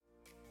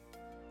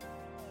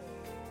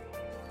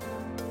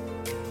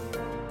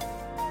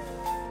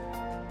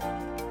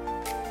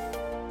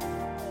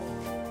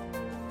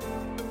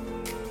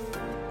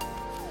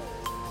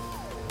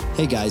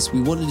Hey guys, we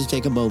wanted to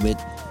take a moment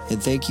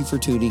and thank you for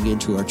tuning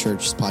into our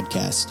church's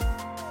podcast.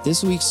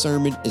 This week's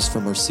sermon is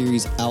from our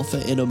series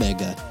Alpha and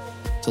Omega.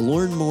 To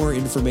learn more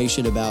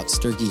information about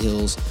Sterchi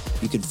Hills,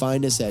 you can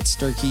find us at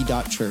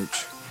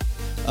sterchi.church.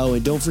 Oh,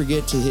 and don't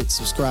forget to hit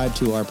subscribe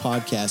to our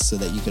podcast so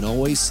that you can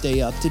always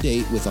stay up to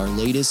date with our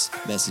latest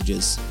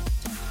messages.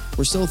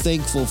 We're so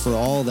thankful for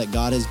all that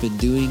God has been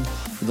doing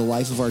in the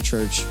life of our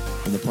church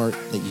and the part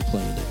that you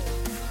play in it.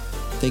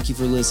 Thank you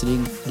for listening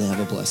and have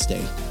a blessed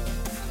day.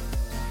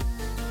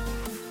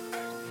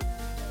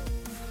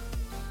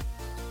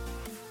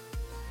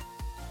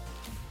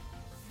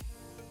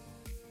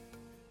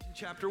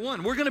 Chapter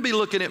 1. We're going to be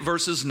looking at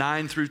verses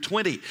 9 through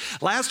 20.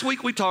 Last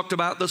week we talked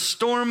about the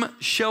storm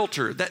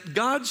shelter, that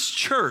God's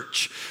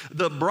church,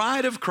 the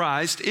bride of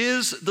Christ,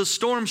 is the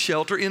storm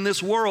shelter in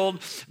this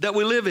world that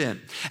we live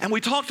in. And we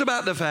talked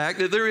about the fact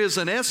that there is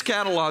an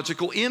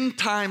eschatological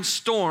end-time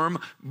storm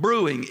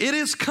brewing. It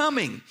is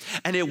coming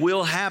and it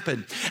will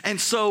happen.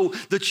 And so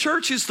the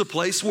church is the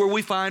place where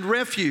we find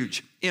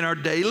refuge in our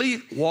daily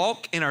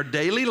walk, in our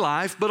daily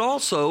life, but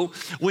also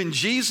when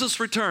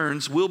Jesus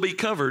returns, we'll be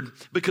covered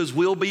because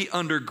we'll be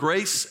under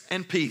grace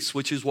and peace,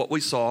 which is what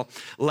we saw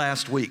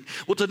last week.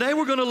 Well, today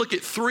we're going to look at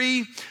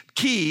three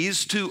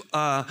keys to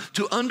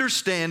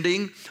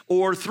understanding,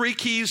 or three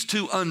keys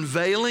to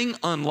unveiling,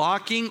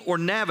 unlocking, or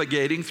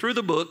navigating through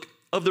the book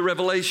of the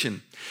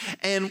Revelation.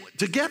 And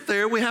to get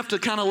there, we have to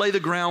kind of lay the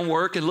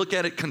groundwork and look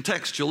at it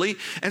contextually.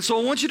 And so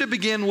I want you to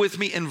begin with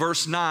me in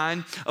verse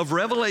 9 of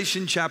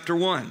Revelation chapter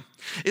 1.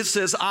 It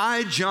says,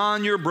 I,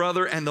 John, your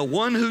brother, and the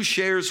one who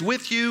shares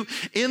with you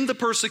in the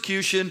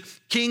persecution,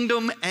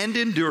 kingdom, and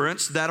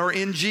endurance that are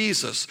in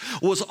Jesus,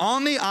 was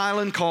on the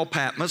island called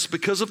Patmos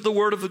because of the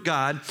word of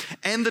God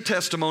and the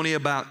testimony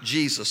about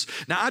Jesus.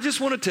 Now, I just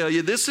want to tell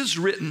you, this is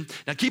written.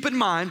 Now, keep in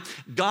mind,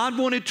 God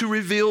wanted to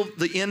reveal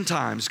the end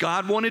times.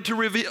 God wanted to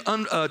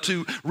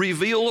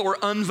reveal or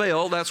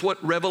unveil. That's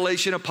what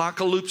Revelation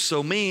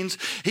apocalypso means.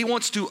 He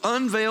wants to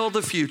unveil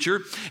the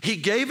future. He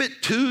gave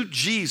it to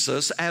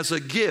Jesus as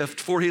a gift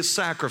for his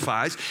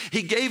sacrifice.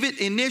 He gave it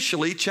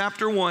initially,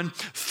 chapter 1,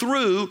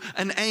 through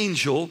an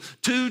angel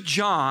to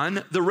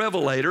John, the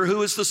Revelator,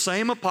 who is the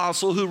same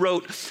apostle who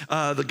wrote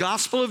the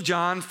Gospel of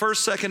John,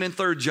 1st, 2nd, and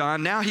 3rd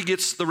John. Now he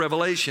gets the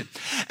revelation.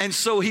 And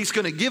so he's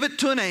going to give it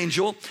to an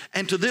angel,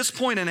 and to this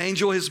point, an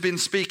angel has been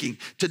speaking.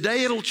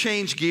 Today it'll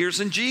change gears,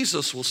 and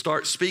Jesus will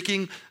start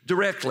speaking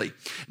directly.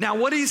 Now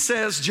what he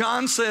says,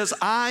 John says,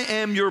 I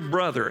am your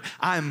brother.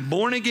 I'm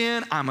born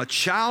again. I'm a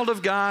child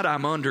of God.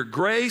 I'm under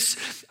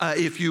grace.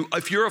 If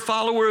you're a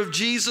follower of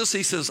Jesus,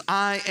 he says,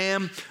 I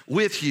am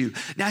with you.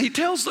 Now he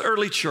tells the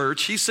early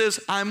church, he says,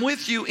 I'm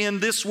with you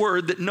in this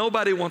word that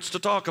nobody wants to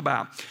talk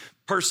about.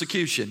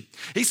 Persecution.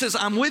 He says,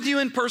 I'm with you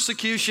in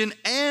persecution,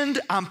 and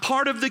I'm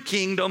part of the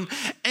kingdom,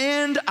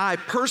 and I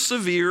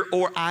persevere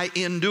or I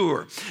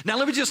endure. Now,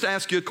 let me just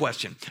ask you a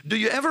question. Do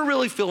you ever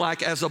really feel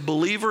like, as a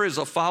believer, as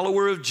a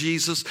follower of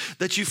Jesus,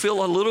 that you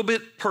feel a little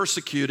bit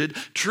persecuted,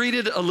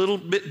 treated a little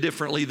bit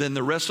differently than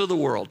the rest of the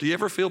world? Do you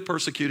ever feel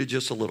persecuted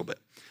just a little bit?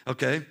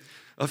 Okay?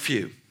 A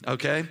few.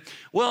 Okay?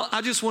 Well,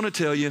 I just want to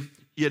tell you,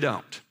 you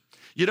don't.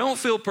 You don't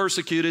feel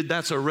persecuted.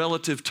 That's a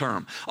relative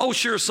term. Oh,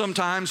 sure,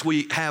 sometimes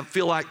we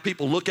feel like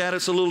people look at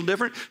us a little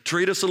different,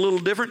 treat us a little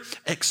different,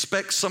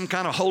 expect some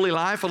kind of holy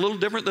life a little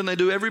different than they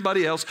do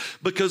everybody else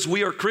because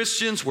we are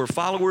Christians, we're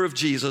followers of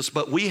Jesus,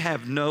 but we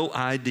have no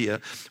idea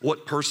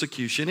what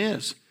persecution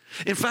is.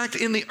 In fact,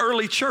 in the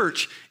early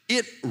church,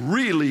 it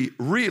really,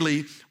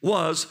 really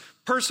was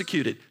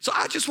persecuted. So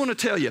I just want to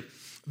tell you,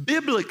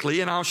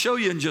 biblically, and I'll show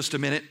you in just a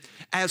minute,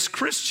 as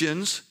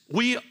Christians,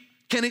 we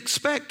can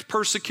expect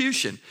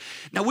persecution.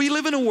 Now, we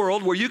live in a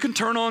world where you can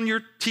turn on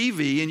your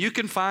TV and you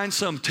can find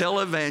some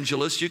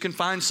televangelist, you can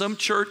find some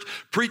church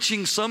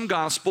preaching some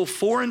gospel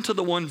foreign to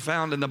the one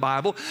found in the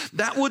Bible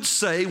that would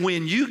say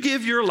when you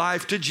give your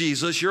life to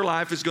Jesus, your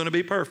life is going to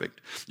be perfect.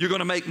 You're going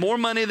to make more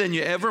money than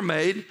you ever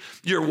made.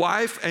 Your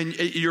wife and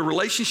your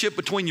relationship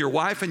between your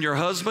wife and your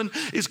husband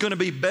is going to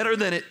be better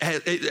than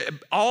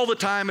all the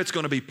time. It's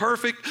going to be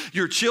perfect.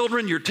 Your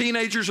children, your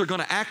teenagers are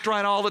going to act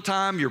right all the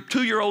time. Your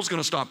 2-year-old's going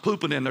to stop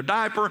pooping in their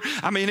diaper.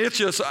 I mean, it's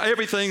just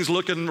everything's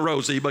looking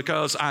rosy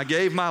because I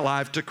gave my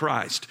life to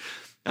Christ.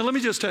 And let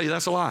me just tell you,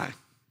 that's a lie.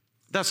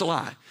 That's a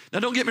lie. Now,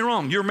 don't get me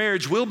wrong. Your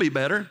marriage will be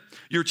better.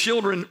 Your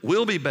children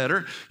will be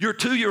better. Your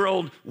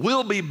 2-year-old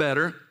will be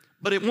better,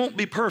 but it won't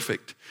be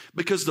perfect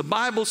because the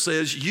Bible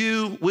says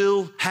you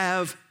will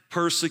have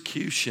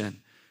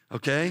persecution,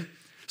 okay?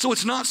 So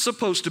it's not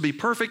supposed to be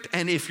perfect,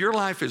 and if your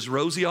life is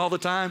rosy all the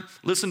time,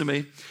 listen to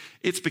me,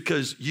 it's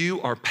because you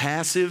are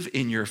passive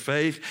in your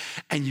faith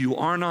and you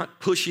are not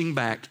pushing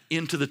back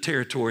into the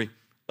territory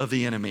of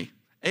the enemy.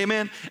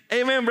 Amen.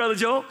 Amen, Brother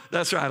Joel.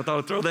 That's right. I thought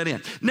I'd throw that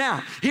in.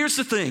 Now, here's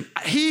the thing.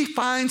 He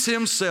finds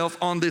himself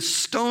on this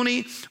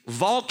stony,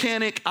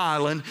 volcanic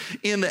island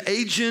in the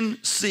Aegean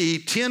Sea,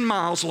 10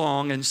 miles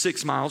long and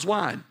 6 miles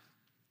wide.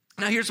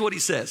 Now, here's what he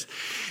says.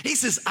 He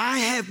says, I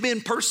have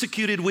been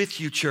persecuted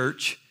with you,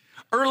 church,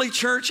 early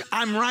church,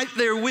 I'm right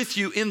there with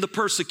you in the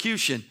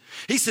persecution.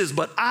 He says,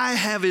 but I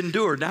have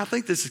endured. Now, I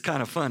think this is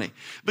kind of funny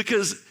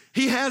because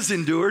he has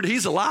endured.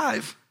 He's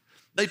alive.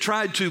 They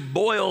tried to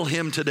boil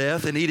him to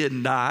death and he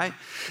didn't die.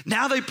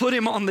 Now they put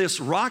him on this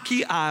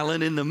rocky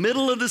island in the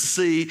middle of the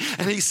sea,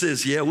 and he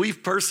says, yeah,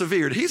 we've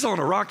persevered. He's on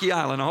a rocky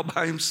island all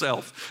by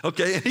himself,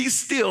 okay? And he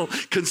still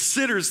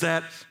considers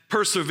that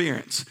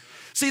perseverance.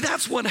 See,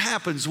 that's what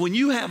happens when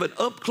you have an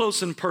up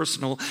close and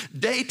personal,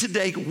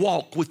 day-to-day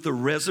walk with the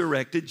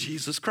resurrected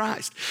Jesus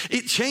Christ.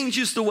 It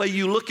changes the way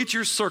you look at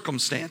your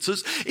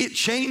circumstances. It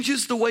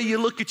changes the way you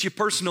look at your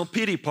personal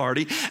pity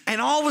party. And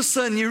all of a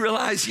sudden you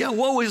realize, yeah,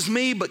 woe is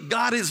me, but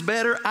God is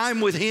better.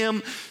 I'm with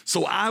him,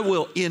 so I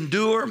will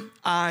endure.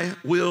 I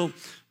will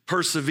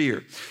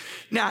persevere.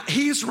 Now,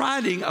 he's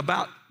writing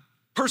about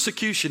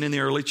persecution in the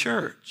early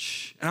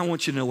church. And I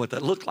want you to know what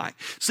that looked like.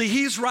 See,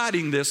 he's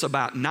writing this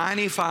about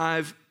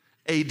 95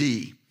 AD.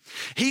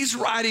 He's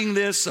writing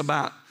this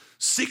about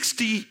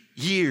 60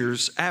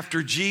 years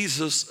after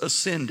Jesus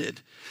ascended.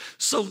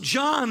 So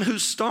John, who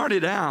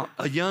started out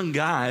a young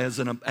guy as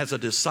a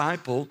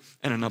disciple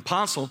and an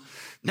apostle,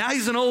 now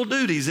he's an old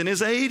dude. He's in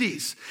his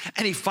 80s.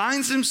 And he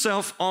finds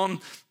himself on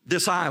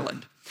this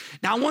island.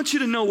 Now, I want you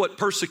to know what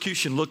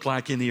persecution looked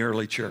like in the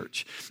early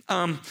church.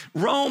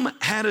 Rome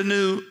had a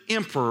new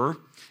emperor,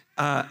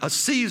 a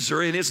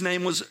Caesar, and his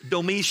name was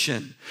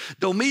Domitian.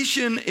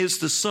 Domitian is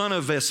the son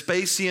of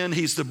Vespasian.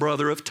 He's the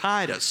brother of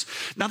Titus.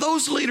 Now,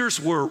 those leaders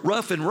were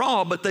rough and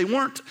raw, but they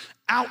weren't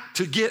out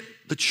to get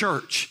the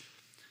church.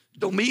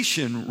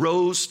 Domitian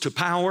rose to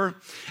power,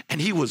 and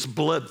he was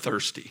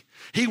bloodthirsty.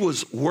 He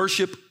was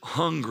worship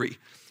hungry.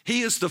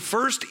 He is the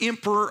first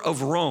emperor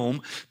of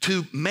Rome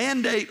to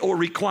mandate or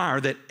require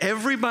that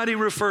everybody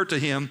refer to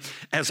him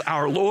as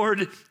our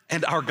Lord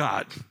and our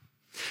God.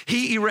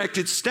 He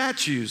erected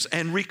statues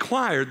and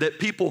required that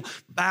people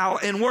bow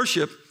and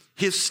worship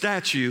his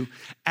statue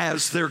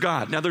as their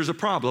God. Now, there's a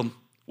problem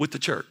with the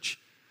church.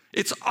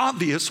 It's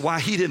obvious why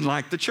he didn't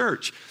like the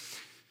church,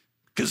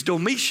 because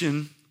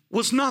Domitian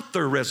was not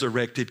their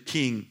resurrected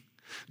king.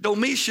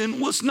 Domitian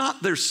was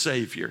not their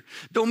savior.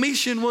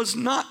 Domitian was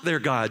not their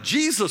God.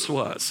 Jesus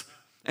was.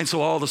 And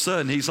so all of a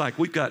sudden he's like,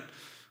 we've got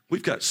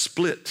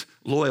split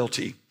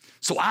loyalty.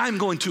 So I'm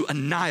going to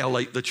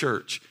annihilate the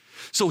church.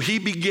 So he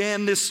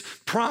began this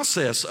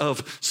process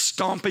of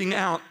stomping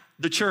out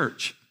the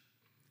church.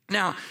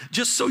 Now,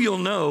 just so you'll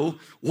know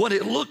what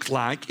it looked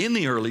like in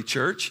the early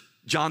church,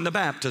 John the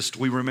Baptist,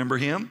 we remember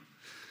him.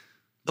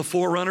 The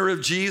forerunner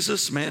of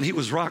Jesus, man, he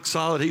was rock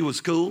solid. He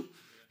was cool.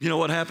 You know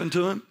what happened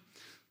to him?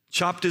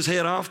 Chopped his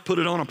head off, put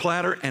it on a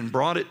platter, and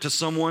brought it to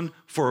someone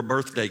for a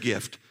birthday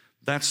gift.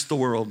 That's the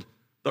world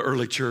the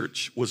early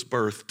church was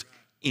birthed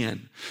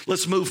in.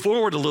 Let's move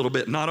forward a little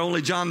bit. Not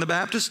only John the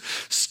Baptist,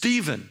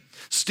 Stephen.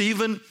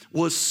 Stephen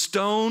was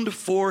stoned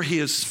for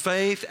his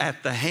faith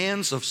at the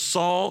hands of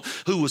Saul,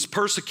 who was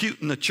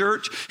persecuting the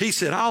church. He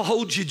said, I'll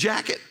hold your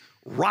jacket,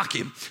 rock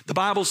him. The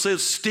Bible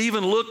says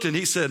Stephen looked and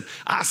he said,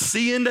 I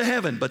see into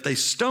heaven, but they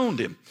stoned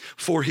him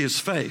for his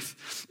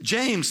faith.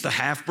 James, the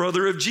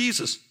half-brother of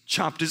Jesus,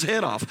 chopped his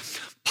head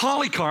off.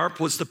 Polycarp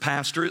was the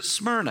pastor at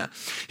Smyrna.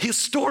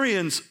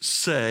 Historians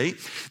say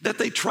that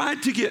they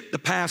tried to get the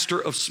pastor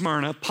of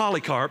Smyrna,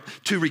 Polycarp,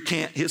 to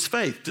recant his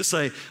faith, to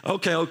say,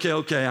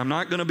 okay, I'm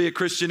not going to be a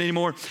Christian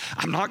anymore.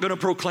 I'm not going to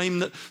proclaim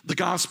the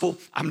gospel.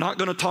 I'm not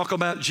going to talk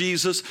about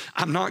Jesus.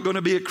 I'm not going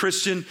to be a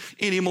Christian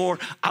anymore.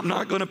 I'm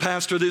not going to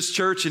pastor this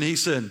church. And he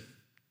said,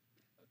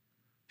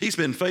 he's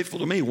been faithful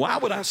to me. Why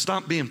would I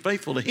stop being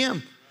faithful to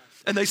him?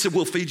 And they said,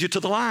 we'll feed you to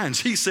the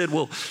lions. He said,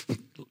 well,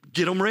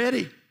 get them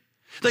ready.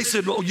 They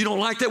said, well, you don't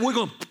like that? We're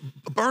going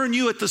to burn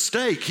you at the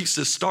stake. He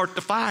says, start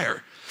the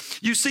fire.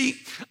 You see,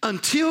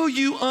 until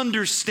you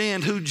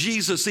understand who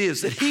Jesus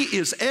is, that he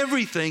is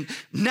everything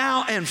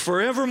now and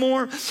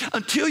forevermore,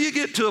 until you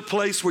get to a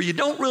place where you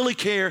don't really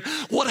care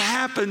what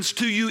happens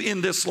to you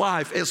in this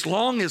life, as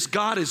long as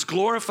God is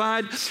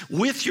glorified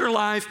with your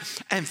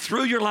life and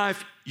through your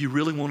life, you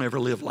really won't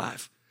ever live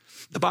life.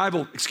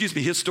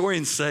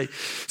 Historians say,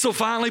 so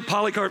finally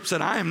Polycarp said,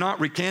 I am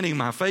not recanting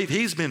my faith.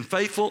 He's been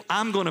faithful.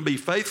 I'm going to be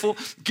faithful.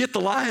 Get the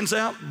lions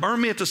out,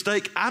 burn me at the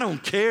stake. I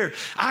don't care.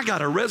 I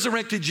got a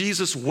resurrected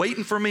Jesus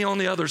waiting for me on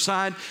the other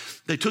side.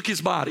 They took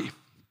his body.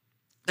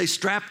 They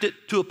strapped it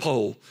to a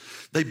pole.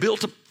 They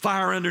built a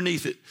fire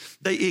underneath it.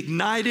 They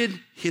ignited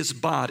his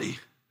body,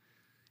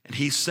 and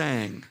he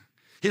sang.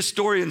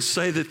 Historians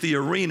say that the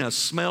arena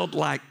smelled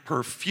like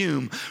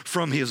perfume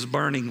from his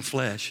burning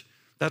flesh.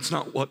 That's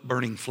not what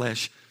burning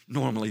flesh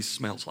normally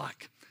smells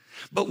like.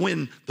 But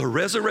when the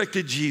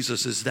resurrected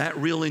Jesus is that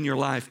real in your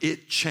life,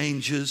 it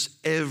changes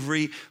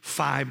every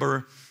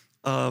fiber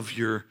of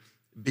your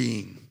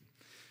being.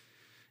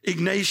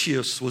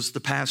 Ignatius was the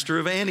pastor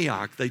of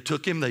Antioch. They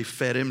took him, they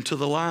fed him to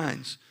the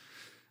lions.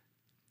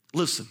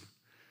 Listen,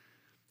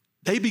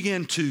 they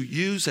began to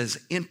use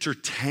as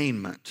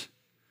entertainment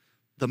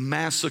the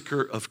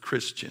massacre of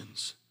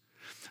Christians.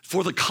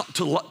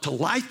 To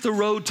light the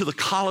road to the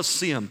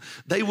Colosseum,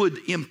 they would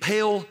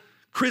impale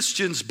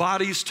Christians'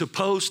 bodies to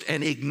post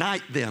and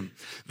ignite them.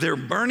 Their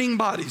burning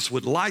bodies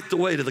would light the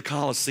way to the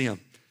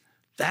Colosseum.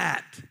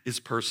 That is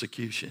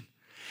persecution.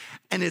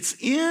 And it's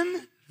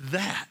in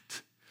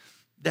that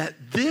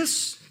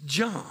this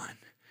John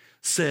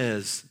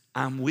says,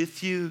 I'm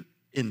with you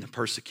in the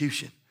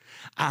persecution.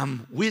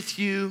 I'm with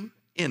you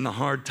in the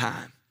hard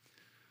time.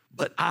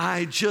 But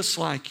I, just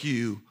like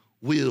you,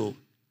 will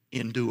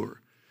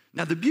endure.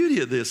 Now, the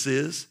beauty of this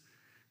is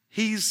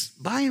he's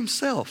by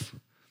himself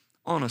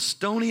on a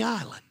stony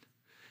island,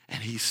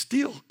 and he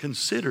still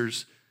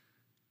considers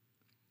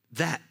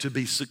that to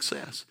be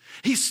success.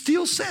 He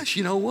still says,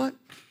 you know what?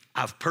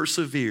 I've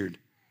persevered.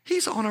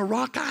 He's on a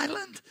rock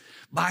island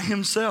by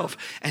himself,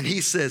 and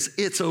he says,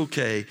 it's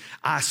okay.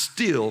 I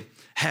still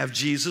have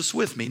Jesus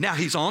with me. Now,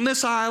 he's on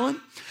this island,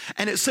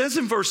 and it says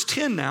in verse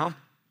 10 now,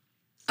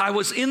 I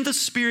was in the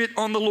Spirit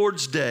on the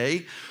Lord's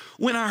day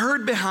when I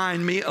heard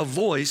behind me a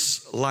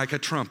voice like a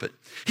trumpet.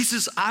 He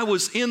says, I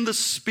was in the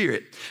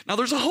Spirit. Now,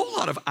 there's a whole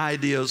lot of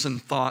ideas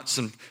and thoughts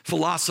and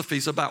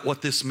philosophies about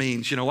what this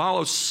means. You know, I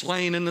was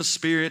slain in the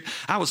Spirit.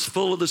 I was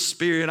full of the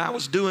Spirit. I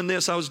was doing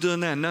this. I was doing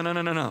that.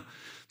 No.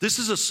 This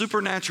is a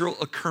supernatural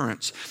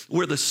occurrence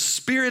where the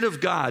Spirit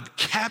of God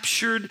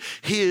captured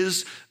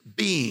his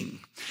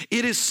being.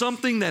 It is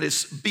something that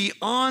is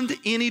beyond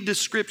any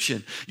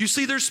description. You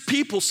see, there's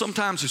people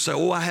sometimes who say,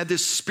 oh, I had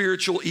this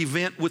spiritual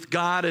event with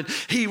God and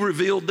he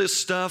revealed this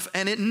stuff,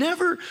 and it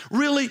never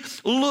really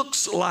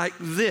looks like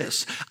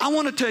this. I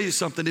want to tell you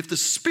something. If the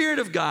Spirit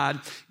of God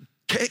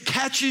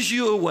catches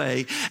you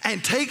away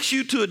and takes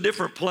you to a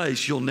different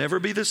place, you'll never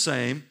be the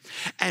same.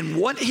 And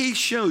what he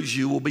shows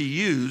you will be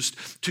used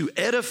to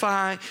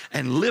edify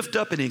and lift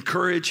up and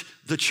encourage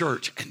the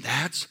church. And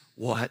that's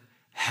what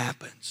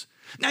happens.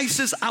 Now he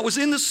says, I was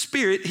in the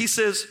Spirit, he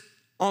says,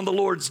 on the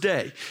Lord's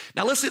day.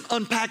 Now let's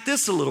unpack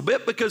this a little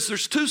bit, because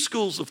there's two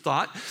schools of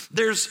thought.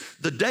 There's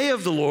the day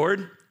of the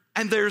Lord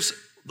and there's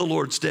the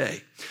Lord's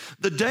day.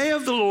 The day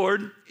of the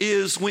Lord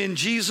is when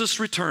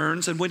Jesus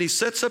returns and when he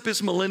sets up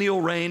his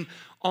millennial reign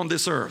on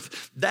this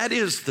earth. That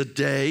is the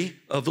day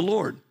of the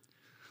Lord.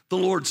 The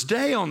Lord's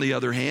day, on the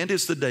other hand,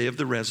 is the day of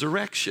the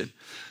resurrection.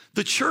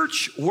 The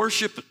church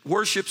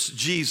worships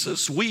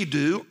Jesus, we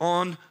do,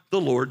 on the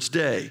Lord's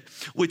day,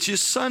 which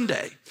is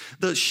Sunday.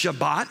 The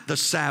Shabbat, the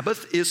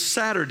Sabbath, is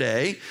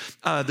Saturday.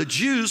 The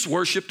Jews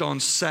worshiped on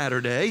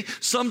Saturday.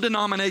 Some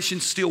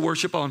denominations still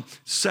worship on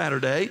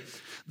Saturday.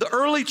 The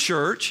early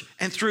church,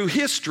 and through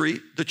history,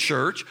 the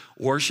church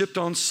worshiped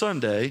on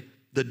Sunday,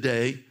 the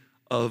day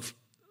of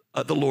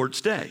the Lord's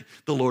day,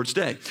 the Lord's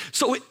day.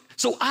 So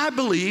I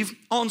believe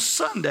on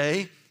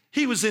Sunday,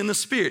 he was in the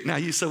Spirit. Now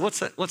you say, what's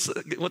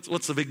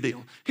the big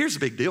deal? Here's the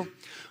big deal.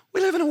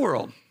 We live in a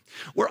world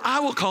where I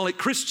will call it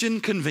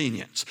Christian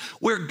convenience,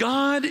 where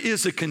God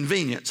is a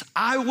convenience.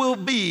 I will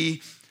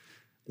be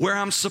where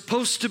I'm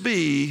supposed to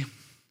be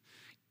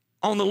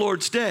on the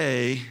Lord's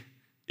day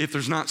if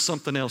there's not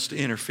something else to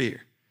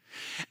interfere.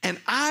 And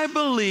I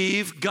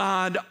believe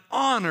God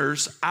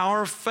honors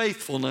our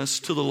faithfulness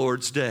to the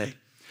Lord's day.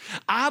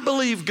 I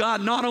believe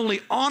God not only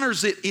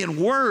honors it in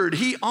word,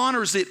 he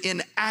honors it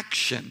in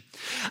action.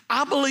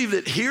 I believe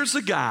that here's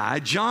a guy,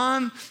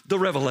 John the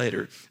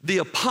Revelator, the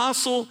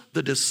apostle,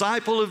 the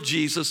disciple of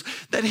Jesus,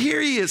 that here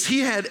he is.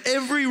 He had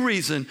every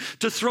reason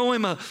to throw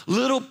him a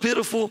little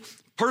pitiful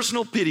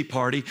personal pity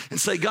party and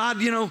say, God,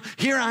 you know,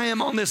 here I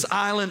am on this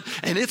island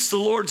and it's the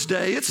Lord's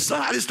day. I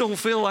just don't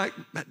feel like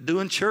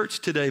doing church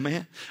today,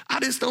 man.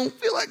 I just don't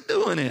feel like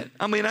doing it.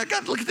 I mean, I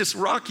got to look at this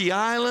rocky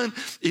island.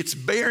 It's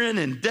barren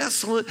and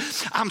desolate.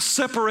 I'm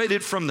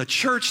separated from the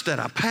church that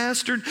I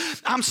pastored.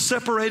 I'm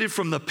separated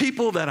from the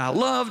people that I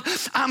loved.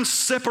 I'm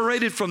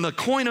separated from the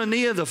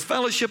koinonia, the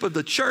fellowship of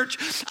the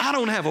church. I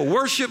don't have a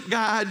worship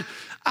guide.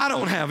 I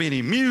don't have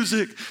any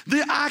music.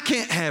 I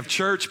can't have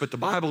church, but the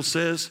Bible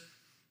says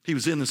he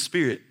was in the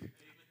Spirit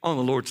on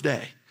the Lord's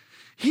day.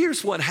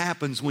 Here's what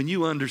happens when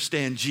you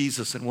understand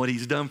Jesus and what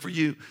he's done for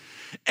you.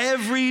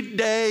 Every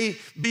day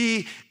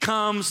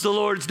becomes the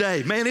Lord's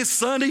day. Man, it's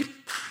Sunday,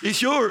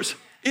 it's yours.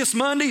 It's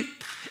Monday,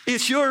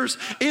 it's yours.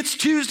 It's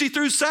Tuesday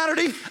through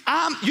Saturday,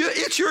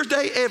 it's your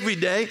day every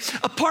day.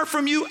 Apart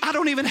from you, I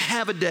don't even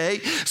have a day.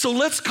 So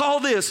let's call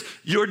this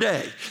your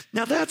day.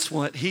 Now that's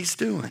what he's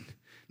doing.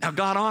 Now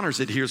God honors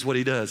it. Here's what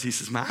he does. He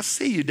says, man, I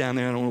see you down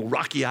there on a little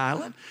rocky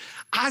island.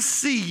 I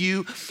see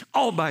you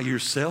all by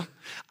yourself.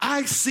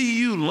 I see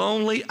you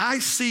lonely. I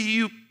see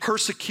you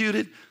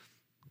persecuted.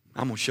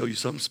 I'm going to show you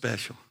something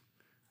special.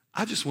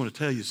 I just want to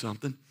tell you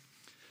something.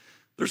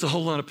 There's a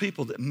whole lot of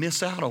people that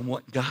miss out on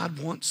what God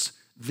wants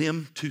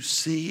them to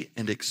see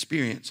and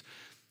experience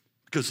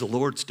because the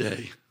Lord's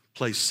day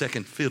plays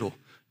second fiddle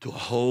to a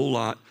whole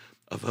lot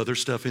of other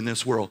stuff in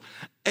this world.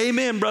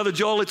 Amen, Brother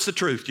Joel, it's the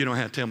truth. You don't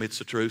have to tell me it's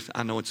the truth.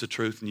 I know it's the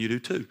truth, and you do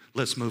too.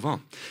 Let's move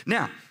on.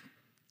 Now,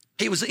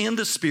 he was in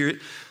the Spirit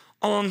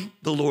on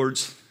the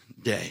Lord's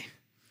day.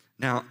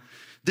 Now,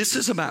 this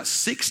is about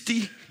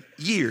 60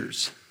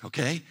 years,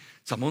 okay?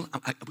 So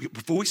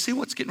before we see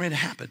what's getting ready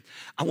to happen,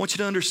 I want you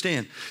to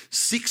understand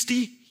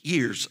 60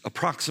 years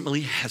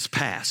approximately has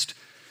passed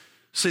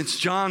since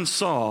John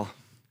saw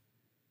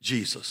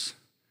Jesus.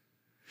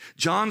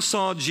 John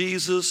saw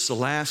Jesus the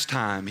last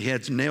time. He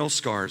had nail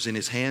scars in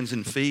his hands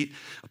and feet,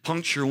 a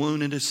puncture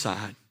wound in his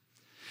side.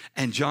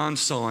 And John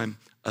saw him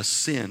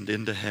ascend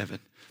into heaven.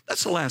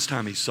 That's the last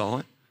time he saw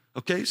it.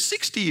 Okay,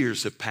 60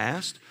 years have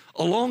passed,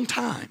 a long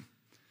time.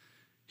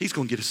 He's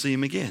going to get to see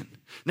him again.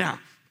 Now,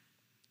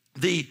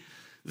 he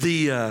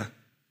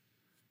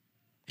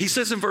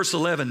says in verse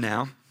 11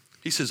 now,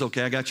 he says,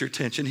 okay, I got your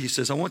attention. He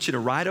says, I want you to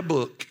write a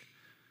book,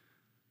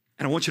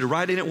 and I want you to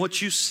write in it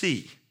what you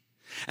see.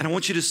 And I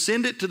want you to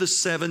send it to the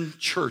 7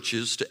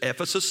 churches, to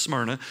Ephesus,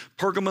 Smyrna,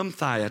 Pergamum,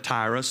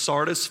 Thyatira,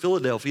 Sardis,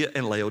 Philadelphia,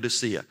 and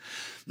Laodicea.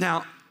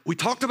 Now, we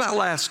talked about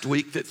last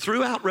week that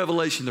throughout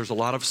Revelation, there's a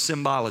lot of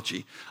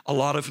symbology, a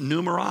lot of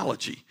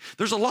numerology.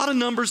 There's a lot of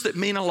numbers that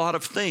mean a lot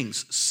of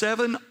things.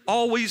 7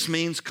 always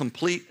means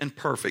complete and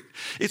perfect.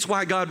 It's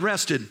why God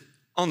rested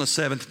on the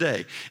 7th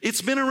day.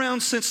 It's been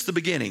around since the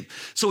beginning.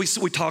 So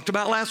we talked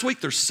about last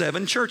week, there's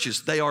 7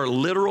 churches. They are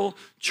literal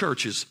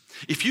churches.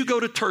 If you go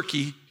to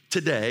Turkey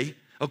today,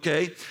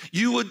 okay,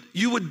 you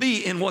would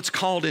be in what's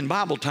called in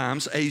Bible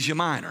times Asia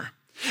Minor.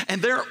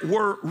 And there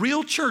were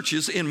real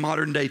churches in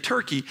modern day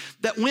Turkey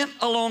that went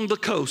along the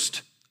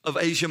coast of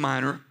Asia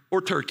Minor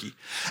or Turkey.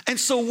 And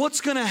so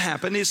what's going to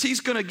happen is he's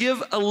going to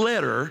give a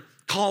letter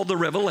called the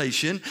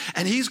Revelation,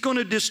 and he's going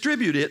to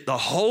distribute it, the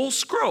whole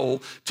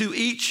scroll, to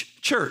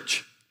each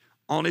church.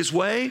 On his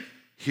way,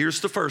 here's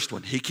the first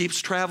one. He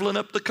keeps traveling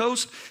up the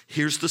coast.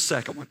 Here's the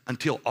second one,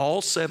 until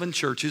all 7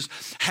 churches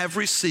have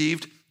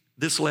received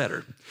this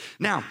letter.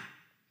 Now,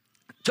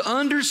 to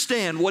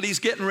understand what he's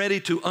getting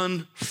ready to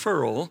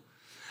unfurl,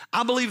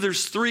 I believe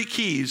there's 3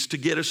 keys to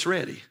get us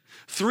ready.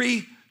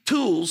 3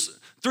 tools,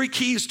 3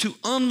 keys to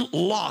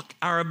unlock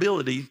our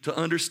ability to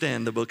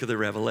understand the book of the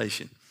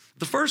Revelation.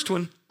 The first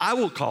one I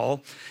will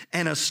call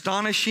an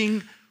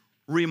astonishing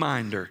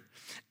reminder.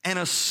 An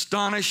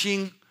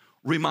astonishing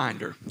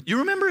reminder. You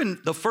remember in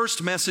the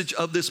first message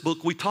of this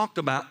book, we talked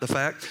about the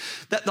fact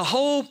that the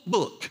whole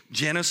book,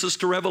 Genesis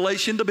to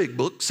Revelation, the big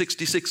book,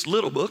 66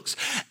 little books,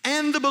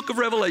 and the book of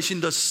Revelation,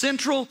 the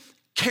central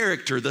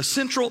character, the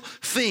central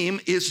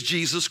theme is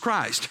Jesus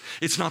Christ.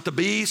 It's not the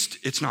beast,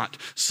 it's not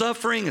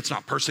suffering, it's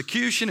not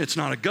persecution, it's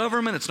not a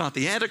government, it's not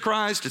the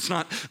Antichrist, it's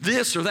not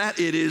this or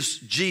that, it is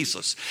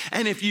Jesus.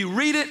 And if you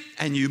read it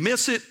and you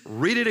miss it,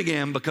 read it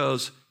again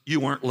because you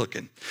weren't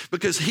looking,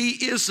 because he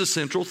is the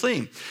central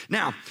theme.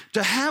 Now,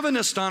 to have an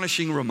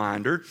astonishing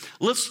reminder,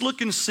 let's look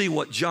and see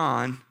what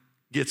John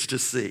gets to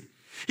see.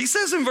 He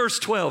says in verse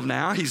 12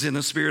 now, he's in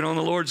the Spirit on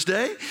the Lord's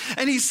day,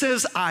 and he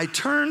says, I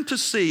turned to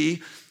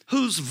see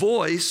whose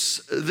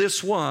voice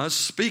this was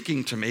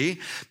speaking to me.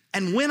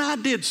 And when I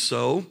did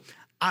so,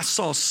 I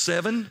saw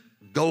 7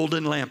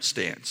 golden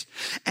lampstands.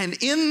 And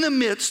in the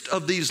midst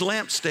of these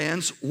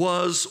lampstands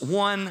was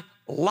one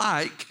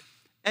like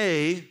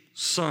a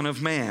son of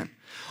man.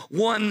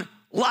 One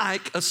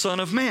like a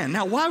son of man.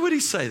 Now, why would he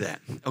say that?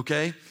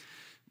 Okay,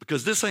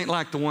 because this ain't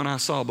like the one I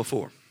saw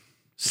before.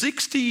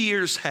 60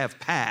 years have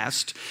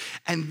passed,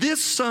 and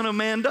this son of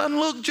man doesn't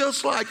look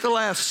just like the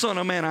last son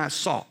of man I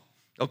saw.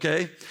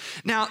 Okay?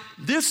 Now,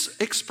 this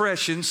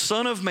expression,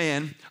 son of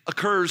man,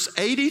 occurs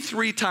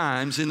 83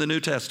 times in the New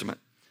Testament.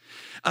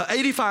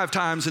 85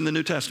 times in the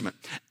New Testament.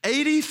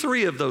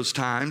 83 of those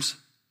times,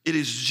 it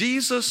is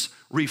Jesus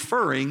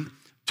referring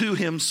to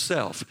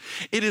himself.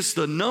 It is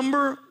the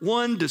number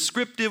one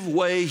descriptive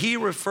way he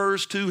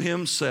refers to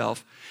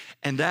himself,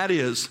 and that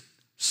is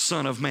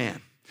son of man.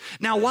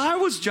 Now, why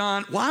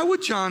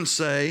would John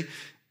say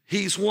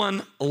he's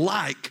one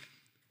like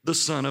the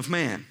son of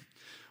man?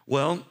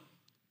 Well,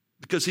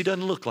 because he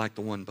doesn't look like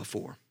the one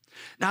before.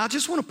 Now, I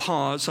just want to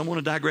pause. I want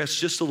to digress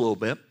just a little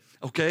bit,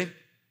 okay?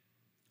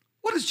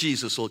 What does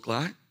Jesus look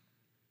like?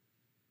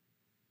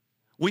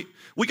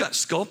 We got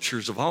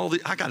sculptures of all the,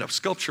 I got a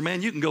sculpture,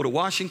 man. You can go to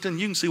Washington,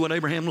 you can see what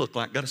Abraham looked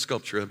like. Got a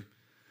sculpture of him.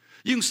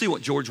 You can see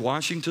what George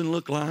Washington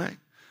looked like,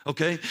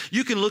 okay?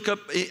 You can look up,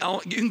 you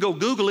can go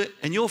Google it,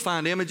 and you'll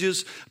find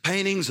images,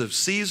 paintings of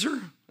Caesar,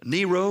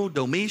 Nero,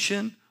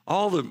 Domitian,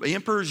 all the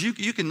emperors.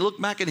 You can look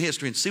back in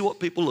history and see what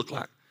people look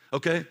like,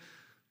 okay?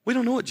 We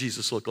don't know what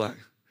Jesus looked like.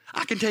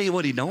 I can tell you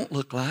what he don't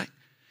look like.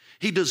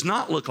 He does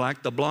not look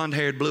like the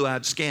blonde-haired,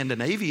 blue-eyed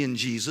Scandinavian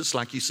Jesus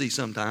like you see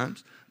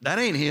sometimes. That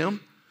ain't him.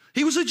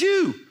 He was a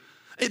Jew.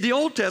 The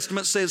Old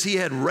Testament says he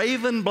had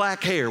raven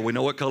black hair. We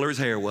know what color his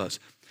hair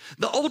was.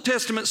 The Old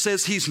Testament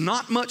says he's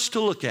not much to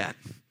look at.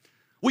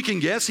 We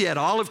can guess he had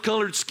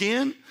olive-colored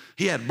skin.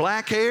 He had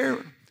black hair.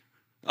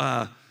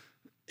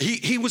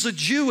 He was a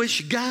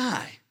Jewish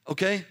guy,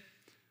 okay?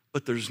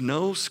 But there's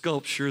no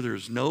sculpture,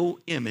 there's no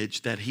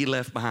image that he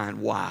left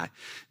behind. Why?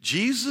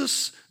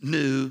 Jesus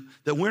knew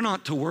that we're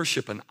not to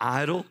worship an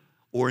idol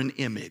or an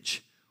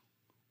image.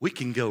 We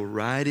can go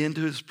right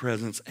into his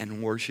presence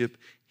and worship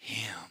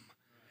him.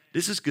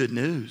 This is good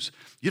news.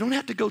 You don't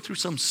have to go through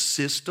some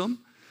system.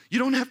 You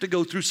don't have to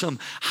go through some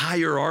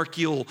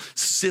hierarchical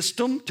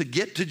system to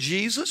get to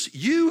Jesus.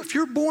 If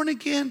you're born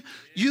again,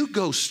 you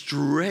go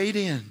straight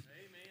in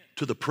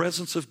to the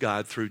presence of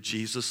God through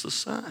Jesus the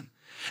Son.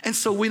 And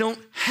so we don't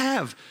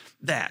have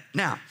that.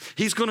 Now,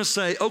 he's going to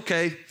say,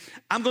 okay,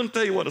 I'm going to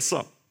tell you what I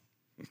saw,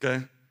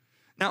 okay?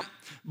 Now,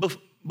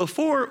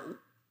 before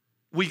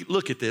we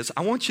look at this,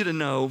 I want you to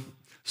know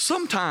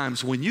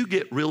sometimes when you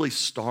get really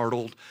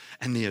startled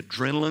and the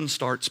adrenaline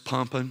starts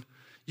pumping,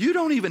 you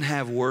don't even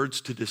have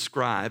words to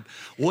describe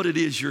what it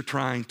is you're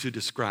trying to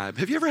describe.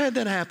 Have you ever had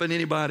that happen,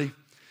 anybody?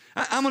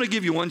 I'm going to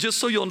give you one just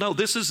so you'll know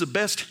this is the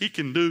best he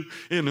can do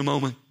in the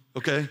moment,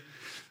 okay?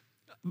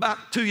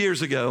 About 2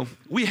 years ago,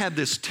 we had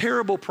this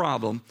terrible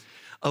problem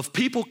of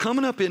people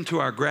coming up into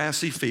our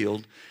grassy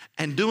field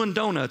and doing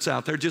donuts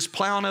out there, just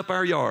plowing up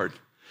our yard.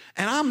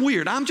 And I'm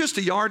weird. I'm just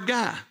a yard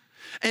guy.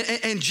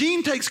 And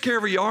Gene takes care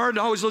of her yard. It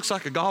always looks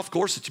like a golf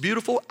course. It's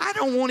beautiful. I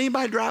don't want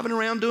anybody driving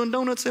around doing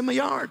donuts in my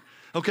yard,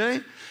 okay?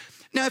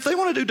 Now, if they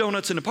want to do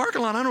donuts in the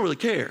parking lot, I don't really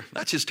care.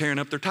 That's just tearing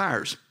up their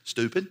tires.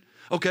 Stupid,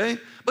 okay?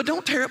 But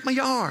don't tear up my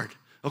yard,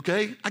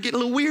 okay? I get a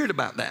little weird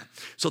about that.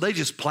 So they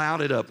just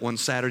plowed it up one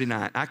Saturday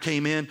night. I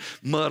came in,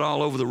 mud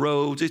all over the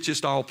roads. It's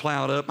just all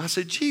plowed up. I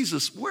said,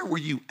 Jesus, where were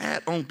you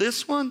at on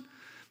this one?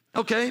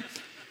 Okay.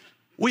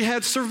 We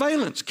had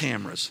surveillance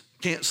cameras.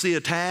 Can't see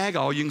a tag.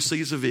 All you can see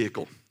is a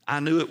vehicle. I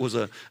knew it was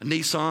a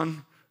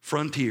Nissan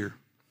Frontier.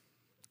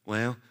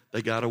 Well,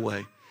 they got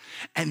away.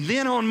 And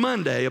then on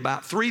Monday,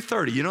 about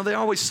 3:30, you know, they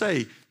always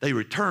say they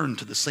return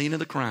to the scene of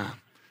the crime.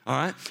 All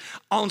right.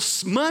 On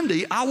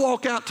Monday, I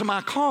walk out to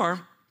my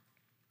car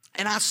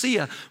and I see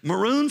a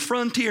maroon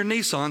Frontier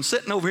Nissan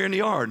sitting over here in the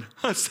yard.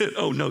 I said,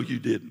 oh, no, you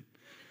didn't.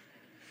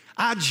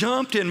 I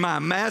jumped in my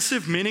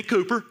massive Mini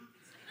Cooper.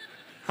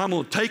 I'm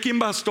going to take him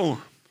by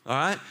storm. All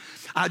right.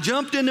 I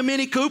jumped in the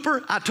Mini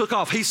Cooper. I took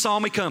off. He saw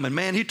me coming.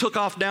 Man, he took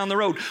off down the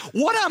road.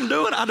 What I'm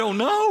doing, I don't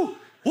know.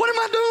 What am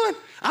I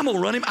doing? I'm going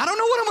to run him. I don't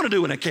know what I'm going to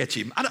do when I catch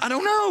him. I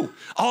don't know.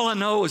 All I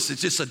know is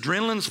it's just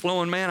adrenaline's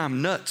flowing, man.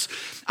 I'm nuts.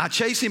 I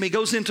chase him. He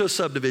goes into a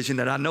subdivision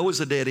that I know is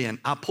a dead end.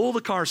 I pull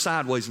the car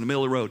sideways in the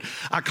middle of the road.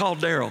 I called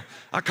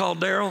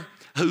Daryl,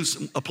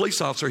 who's a police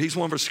officer. He's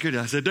one of our security.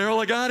 I said,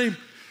 Daryl, I got him.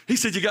 He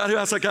said, you got who?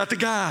 I said, I got the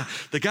guy.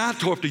 The guy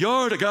tore up the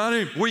yard. I got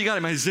him. Where you got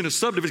him? He's in a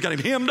subdivision. Got him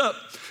hemmed up.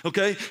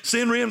 Okay.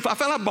 Sinri and I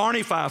felt like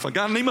Barney Fife. I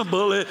got him a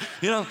bullet,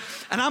 you know.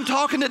 And I'm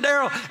talking to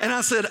Daryl. And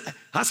I said,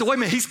 wait a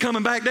minute. He's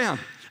coming back down.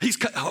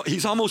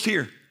 He's almost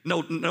here.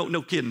 No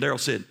kidding. Daryl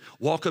said,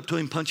 walk up to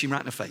him, punch him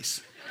right in the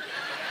face.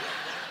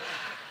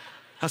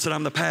 I said,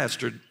 I'm the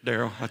pastor,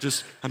 Daryl.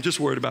 I'm just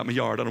worried about my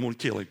yard. I don't want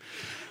to kill him.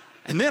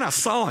 And then I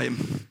saw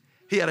him.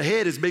 He had a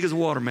head as big as a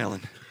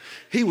watermelon.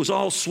 He was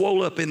all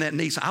swole up in that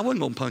knee. So I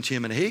wasn't going to punch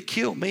him in the head. He'd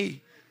kill me.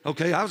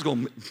 Okay, I was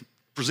going to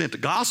present the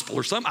gospel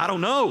or something. I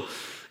don't know.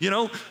 You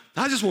know,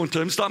 I just wanted to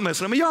tell him, stop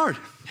messing up my yard.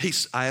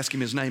 I asked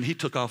him his name. He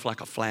took off like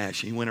a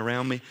flash. He went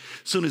around me.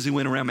 As soon as he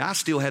went around me, I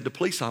still had the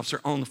police officer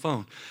on the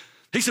phone.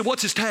 He said,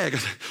 what's his tag? I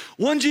said,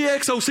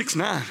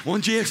 1GX069.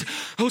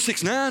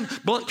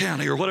 1GX069, Blunt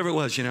County or whatever it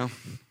was, you know.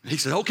 He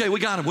said, okay, we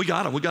got him.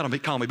 He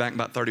called me back in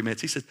about 30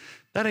 minutes. He said,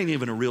 that ain't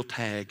even a real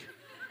tag.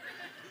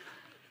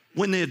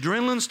 When the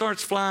adrenaline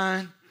starts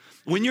flying,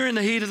 when you're in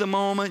the heat of the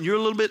moment, you're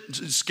a little bit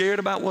scared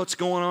about what's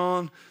going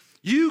on,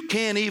 you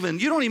don't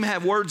even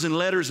have words and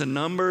letters and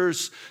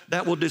numbers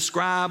that will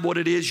describe what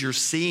it is you're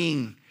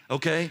seeing,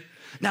 okay?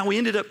 Now, we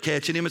ended up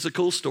catching him. It's a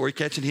cool story,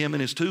 catching him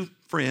and his two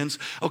friends,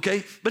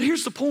 okay? But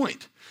here's the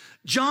point.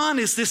 John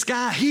is this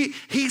guy.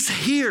 He's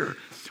here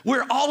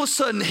where all of a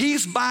sudden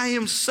he's by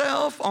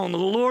himself on the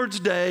Lord's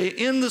day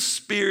in the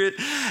Spirit,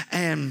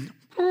 and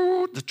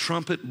the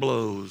trumpet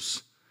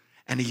blows.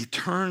 And he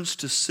turns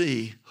to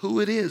see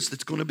who it is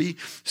that's going to be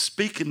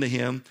speaking to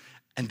him.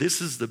 And this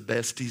is the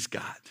best he's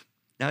got.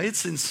 Now,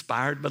 it's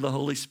inspired by the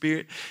Holy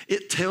Spirit.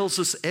 It tells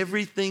us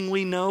everything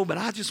we know, but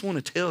I just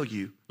want to tell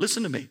you,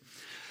 listen to me.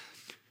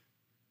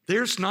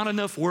 There's not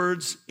enough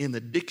words in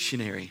the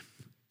dictionary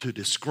to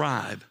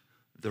describe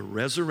the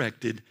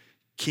resurrected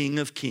King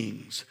of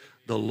Kings,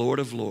 the Lord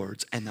of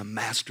Lords, and the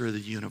Master of the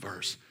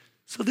universe.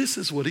 So this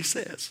is what he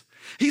says.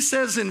 He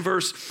says in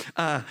verse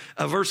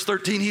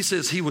 13, he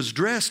says, he was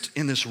dressed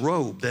in this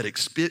robe that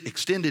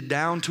extended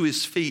down to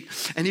his feet,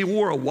 and he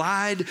wore a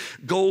wide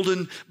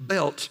golden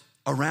belt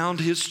around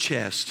his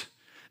chest.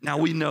 Now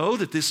we know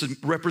that this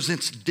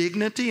represents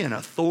dignity and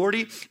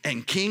authority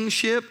and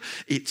kingship.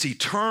 It's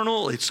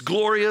eternal, it's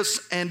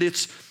glorious, and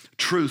it's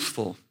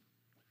truthful.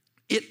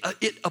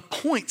 It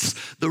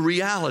appoints the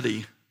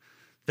reality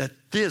that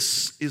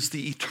this is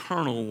the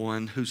eternal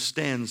one who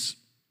stands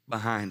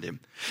behind him.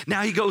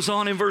 Now he goes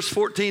on in verse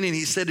 14, and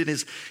he said in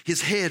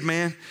his head,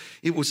 man,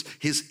 it was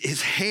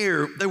his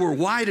hair, they were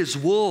white as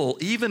wool,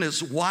 even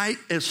as white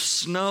as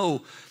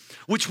snow,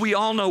 which we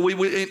all know,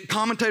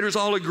 commentators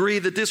all agree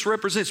that this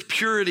represents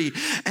purity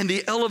and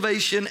the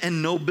elevation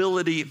and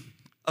nobility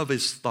of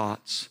his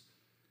thoughts.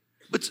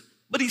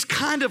 But he's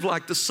kind of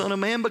like the Son of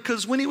Man,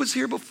 because when he was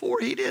here before,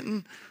 he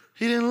didn't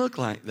look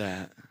like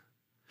that.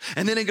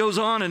 And then it goes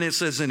on and it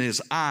says in his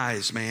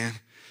eyes, man,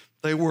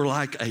 they were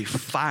like a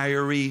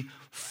fiery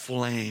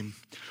flame.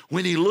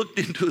 When he looked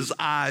into his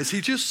eyes, he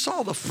just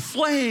saw the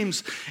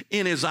flames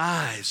in his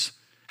eyes.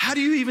 How do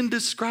you even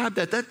describe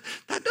that?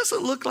 That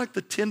doesn't look like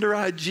the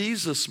tender-eyed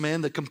Jesus, man,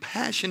 the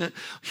compassionate,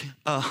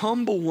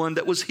 humble one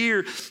that was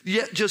here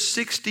yet just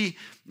 60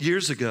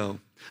 years ago.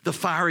 The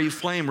fiery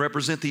flame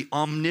represent the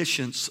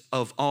omniscience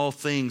of all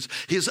things,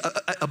 his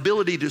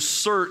ability to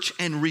search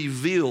and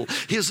reveal,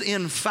 his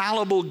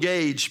infallible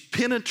gauge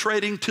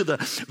penetrating to the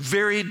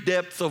very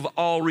depth of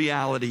all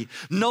reality.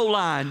 No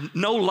lie,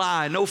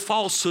 no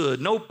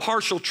falsehood, no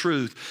partial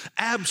truth,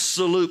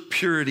 absolute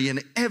purity in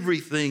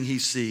everything he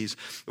sees.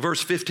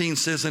 Verse 15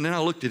 says, and then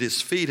I looked at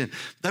his feet, and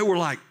they were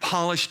like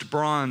polished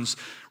bronze,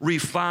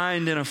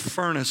 refined in a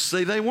furnace.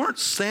 They weren't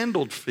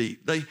sandaled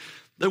feet. They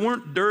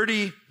weren't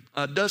dirty,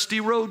 dusty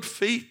road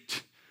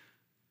feet.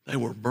 They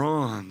were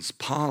bronze,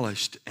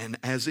 polished, and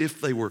as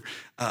if they were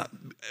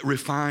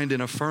refined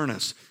in a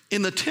furnace.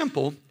 In the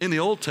temple, in the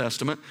Old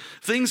Testament,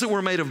 things that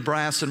were made of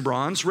brass and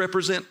bronze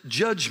represent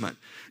judgment.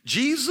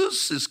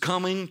 Jesus is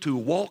coming to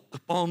walk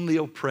upon the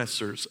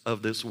oppressors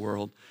of this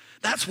world.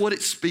 That's what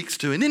it speaks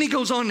to. And then he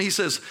goes on and he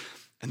says,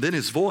 and then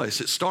his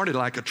voice, it started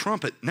like a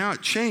trumpet. Now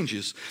it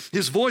changes.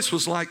 His voice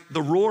was like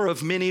the roar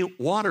of many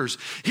waters.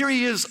 Here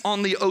he is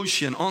on the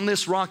ocean, on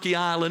this rocky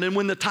island. And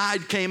when the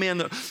tide came in,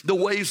 the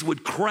waves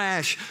would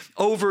crash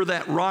over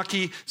that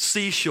rocky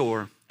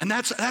seashore. And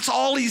that's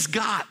all he's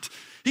got.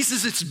 He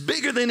says, it's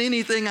bigger than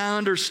anything I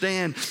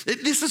understand.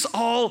 This is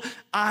all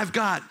I've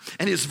got.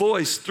 And his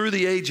voice, through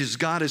the ages,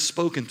 God has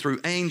spoken through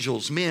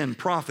angels, men,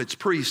 prophets,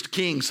 priests,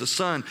 kings, the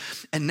Son.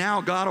 And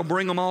now God will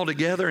bring them all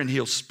together and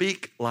he'll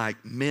speak like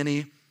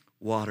many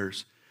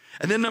waters.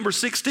 And then number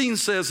 16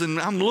 says, and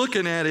I'm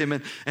looking at him,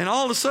 and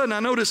all of a sudden I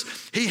notice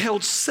he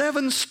held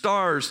 7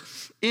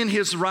 stars in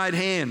his right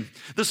hand.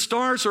 The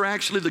stars are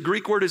actually, the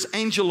Greek word is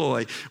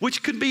angeloi,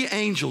 which could be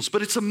angels,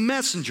 but it's a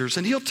messengers.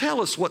 And he'll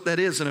tell us what that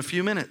is in a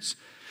few minutes.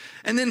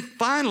 And then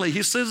finally,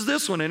 he says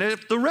this one, and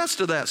if the rest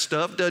of that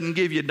stuff doesn't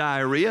give you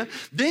diarrhea,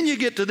 then you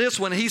get to this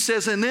one. He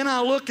says, and then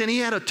I looked, and he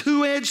had a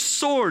 2-edged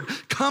sword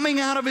coming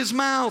out of his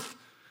mouth.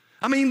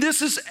 I mean,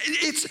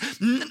 it's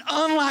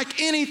unlike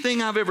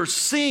anything I've ever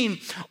seen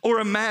or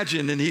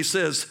imagined. And he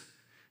says,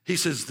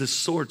 this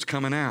sword's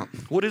coming out.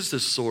 What is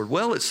this sword?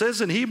 Well, it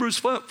says in Hebrews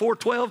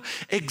 4:12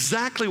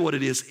 exactly what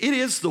it is. It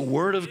is the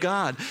word of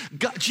God.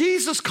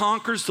 Jesus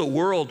conquers the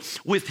world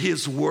with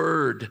his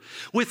word.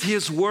 With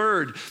his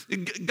word.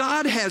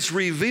 God has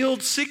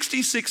revealed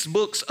 66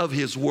 books of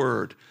his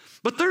word.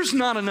 But there's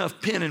not enough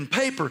pen and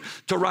paper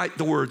to write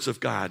the words of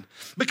God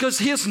because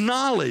his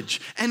knowledge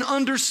and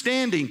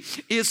understanding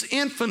is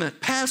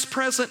infinite, past,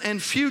 present,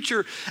 and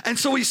future. And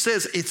so he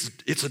says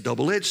it's a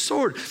double-edged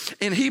sword.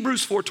 In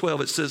Hebrews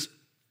 4:12, it says,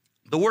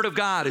 the word of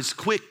God is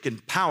quick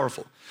and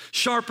powerful,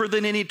 sharper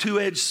than any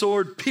 2-edged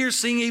sword,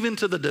 piercing even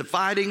to the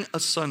dividing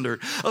asunder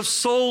of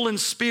soul and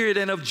spirit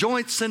and of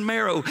joints and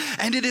marrow.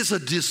 And it is a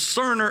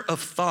discerner of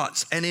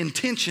thoughts and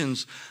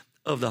intentions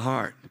of the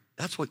heart.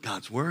 That's what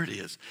God's word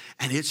is.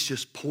 And it's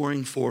just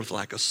pouring forth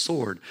like a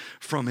sword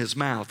from his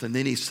mouth. And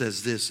then he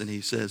says this, and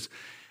he says,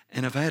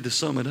 and if I had to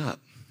sum it up,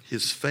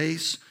 his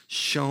face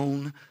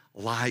shone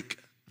like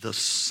the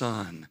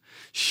sun,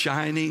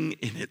 shining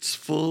in its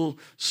full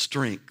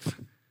strength.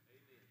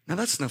 Now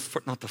that's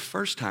not the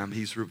first time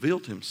he's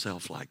revealed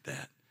himself like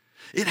that.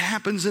 It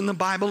happens in the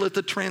Bible at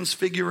the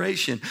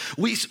Transfiguration.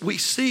 We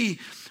see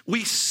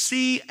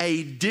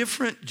a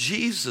different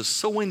Jesus.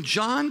 So when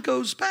John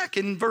goes back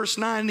in verse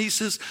 9, he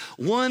says,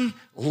 one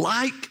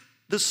like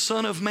the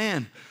Son of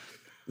Man,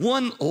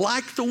 one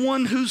like the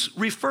one who's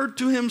referred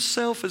to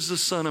himself as the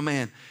Son of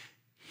Man.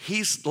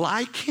 He's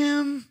like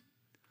him,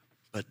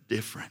 but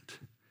different.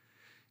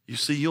 You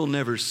see, you'll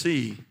never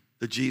see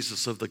the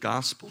Jesus of the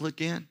gospel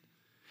again.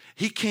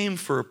 He came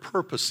for a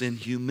purpose in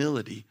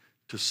humility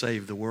to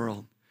save the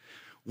world.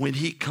 When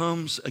he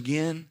comes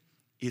again,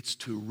 it's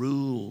to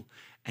rule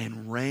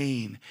and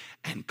reign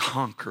and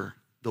conquer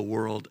the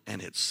world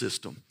and its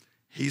system.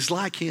 He's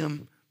like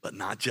him, but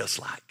not just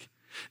like.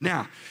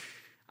 Now,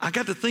 I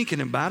got to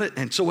thinking about it,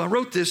 and so I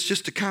wrote this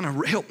just to kind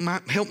of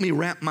help me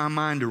wrap my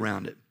mind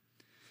around it.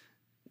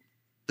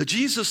 The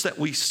Jesus that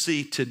we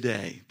see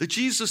today, the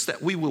Jesus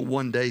that we will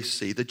one day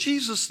see, the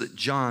Jesus that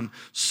John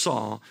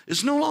saw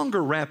is no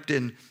longer wrapped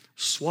in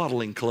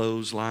swaddling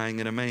clothes lying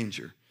in a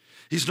manger.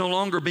 He's no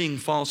longer being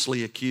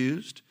falsely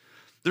accused.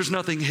 There's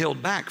nothing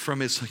held back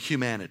from his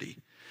humanity.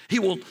 He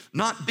will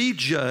not be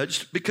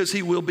judged because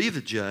he will be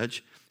the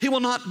judge. He will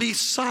not be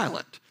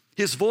silent.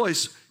 His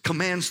voice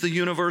commands the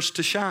universe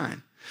to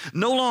shine.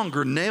 No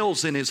longer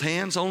nails in his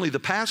hands, only the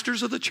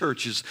pastors of the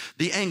churches,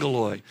 the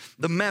angeloi,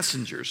 the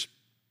messengers.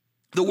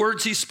 The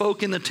words he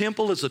spoke in the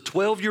temple as a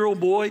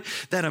 12-year-old boy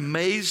that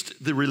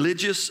amazed the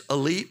religious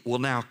elite will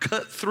now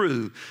cut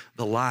through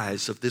the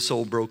lies of this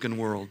old broken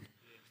world.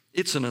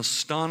 It's an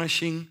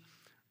astonishing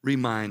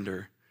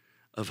reminder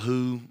of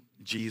who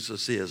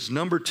Jesus is.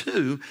 Number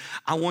 2,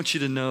 I want you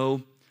to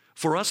know,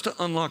 for us to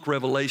unlock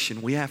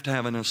revelation, we have to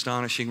have an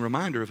astonishing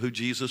reminder of who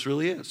Jesus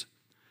really is.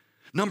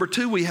 Number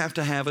 2, we have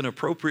to have an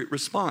appropriate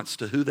response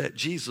to who that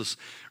Jesus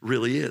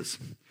really is.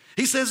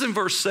 He says in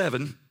verse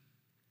 7,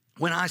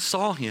 when I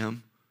saw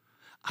him,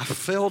 I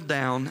fell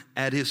down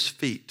at his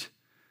feet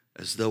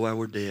as though I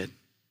were dead.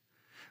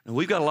 And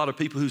we've got a lot of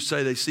people who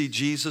say they see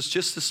Jesus.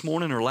 Just this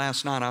morning or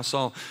last night, I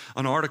saw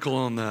an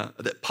article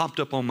that popped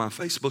up on my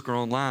Facebook or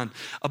online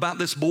about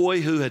this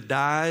boy who had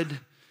died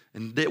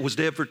and was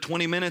dead for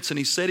 20 minutes. And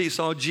he said he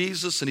saw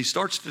Jesus, and he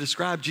starts to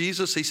describe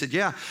Jesus. He said,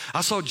 yeah,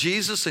 I saw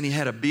Jesus, and he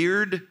had a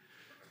beard,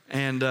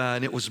 and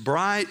it was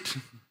bright.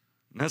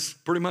 And that's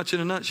pretty much in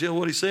a nutshell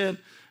what he said.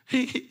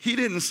 He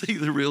didn't see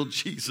the real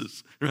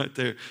Jesus right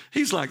there.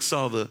 He's like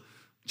saw the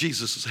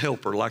Jesus'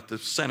 helper, like the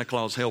Santa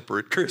Claus helper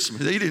at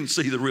Christmas. He didn't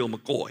see the real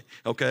McCoy,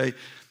 okay?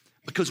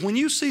 Because when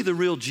you see the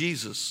real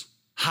Jesus,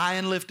 high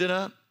and lifted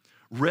up,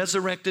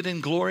 resurrected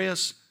and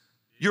glorious,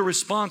 your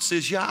response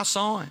is, yeah, I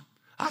saw him.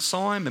 I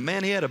saw him, and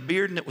man, he had a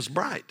beard and it was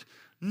bright.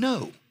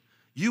 No,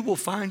 you will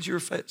find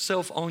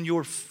yourself on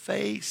your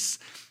face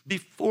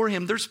before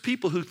him.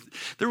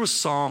 There's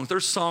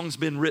songs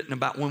been written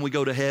about when we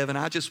go to heaven.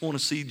 I just want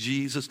to see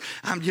Jesus.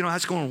 I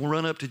just going to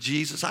run up to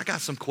Jesus. I got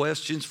some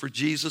questions for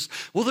Jesus.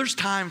 Well, there's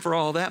time for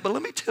all that, but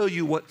let me tell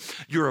you what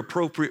your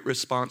appropriate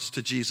response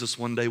to Jesus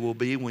one day will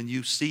be. When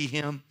you see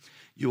him,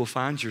 you will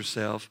find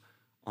yourself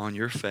on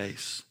your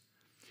face.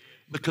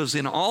 Because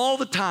in all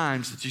the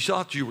times that you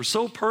thought you were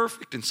so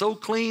perfect and so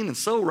clean and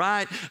so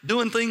right,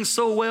 doing things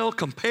so well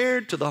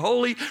compared to the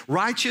holy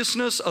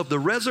righteousness of the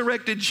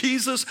resurrected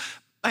Jesus,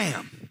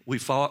 bam, we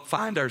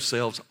find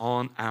ourselves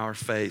on our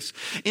face.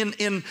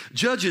 In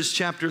Judges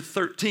chapter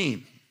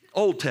 13,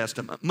 Old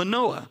Testament,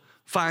 Manoah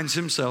finds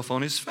himself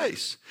on his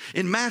face.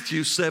 In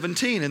Matthew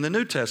 17, in the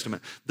New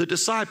Testament, the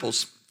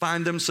disciples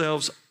find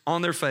themselves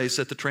on their face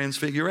at the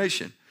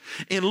Transfiguration.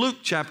 In Luke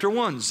chapter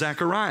 1,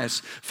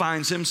 Zacharias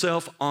finds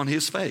himself on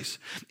his face.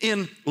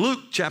 In Luke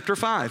chapter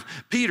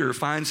 5, Peter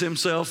finds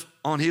himself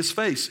on his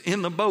face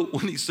in the boat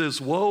when he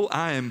says, "Woe,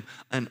 I am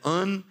an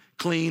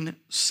unclean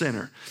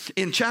sinner."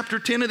 In chapter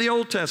 10 of the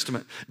Old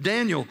Testament,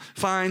 Daniel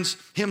finds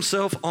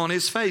himself on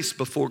his face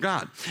before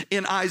God.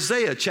 In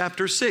Isaiah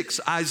chapter 6,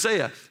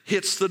 Isaiah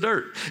hits the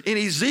dirt. In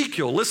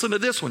Ezekiel, listen to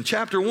this one,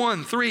 chapter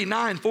 1, 3,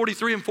 9,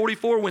 43, and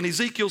 44, when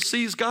Ezekiel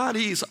sees God,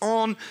 he's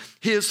on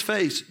his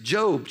face.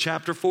 Job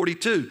chapter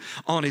 42,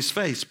 on his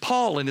face.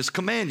 Paul and his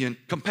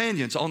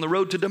companions on the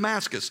road to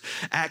Damascus.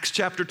 Acts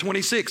chapter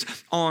 26,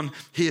 on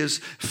his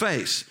face.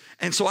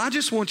 And so I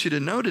just want you to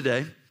know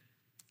today,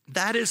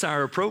 that is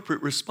our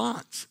appropriate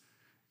response.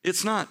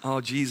 It's not, oh,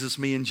 Jesus,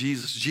 me and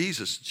Jesus.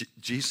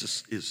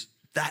 Jesus is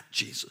that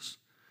Jesus.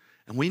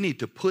 And we need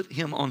to put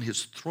him on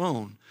his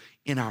throne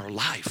in our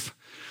life.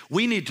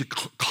 We need to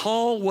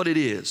call what it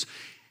is.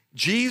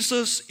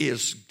 Jesus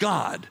is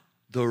God,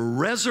 the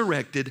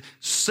resurrected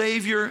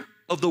Savior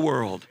of the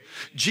world.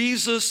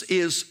 Jesus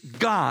is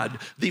God,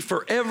 the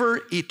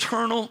forever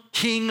eternal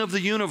King of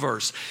the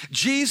universe.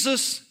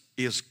 Jesus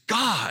is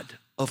God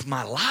of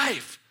my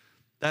life.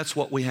 That's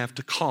what we have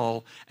to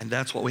call, and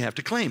that's what we have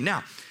to claim.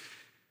 Now,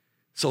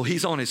 so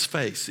he's on his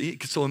face.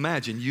 So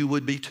imagine you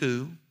would be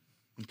too,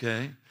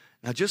 okay?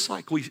 Now, just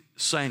like we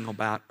sang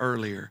about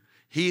earlier,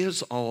 he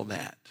is all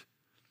that.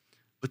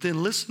 But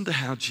then listen to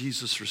how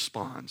Jesus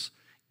responds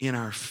in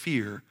our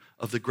fear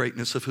of the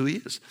greatness of who he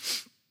is.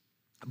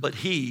 But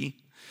he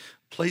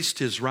placed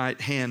his right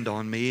hand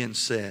on me and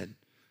said,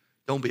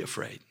 "Don't be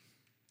afraid.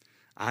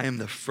 I am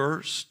the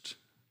first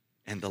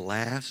and the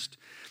last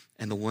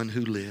and the one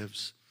who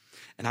lives.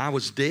 And I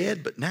was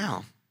dead, but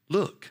now,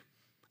 look,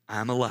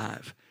 I'm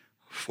alive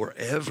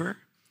forever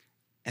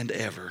and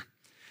ever.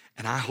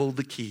 And I hold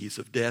the keys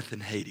of death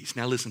and Hades."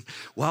 Now listen,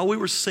 while we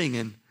were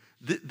singing,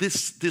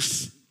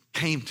 this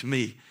came to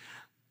me.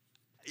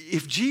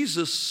 If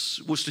Jesus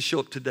was to show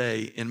up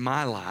today in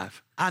my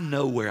life, I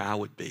know where I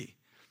would be.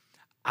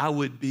 I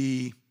would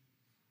be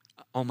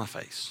on my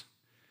face.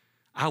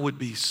 I would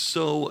be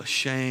so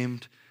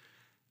ashamed.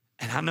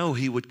 And I know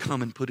he would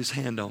come and put his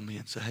hand on me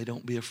and say, "Hey,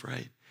 don't be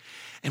afraid."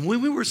 And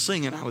when we were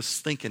singing, I was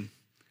thinking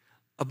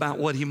about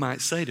what he might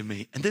say to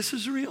me. And this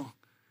is real.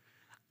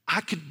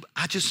 I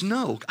just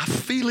know. I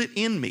feel it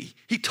in me.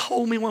 He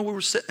told me when we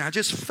were sitting, I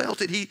just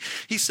felt it.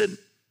 He said,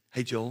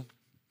 "Hey, Joel,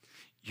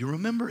 you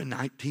remember in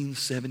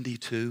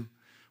 1972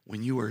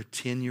 when you were a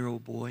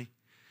 10-year-old boy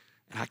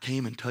and I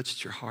came and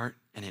touched your heart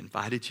and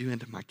invited you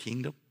into my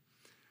kingdom?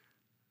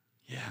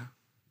 Yeah.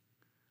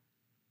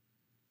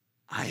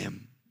 I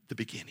am the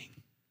beginning.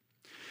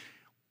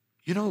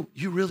 You know,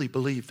 you really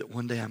believe that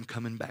one day I'm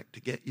coming back to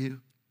get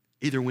you,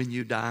 either when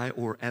you die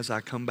or as I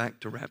come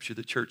back to rapture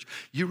the church.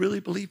 You really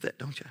believe that,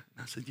 don't you?"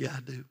 And I said, "Yeah, I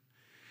do."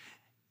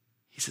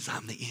 He says,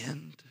 "I'm the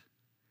end."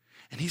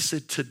 And he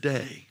said,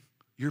 "Today,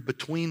 you're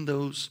between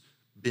those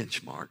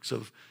benchmarks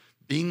of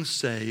being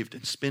saved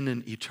and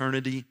spending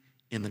eternity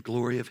in the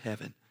glory of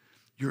heaven.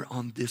 You're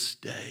on this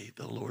day,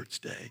 the Lord's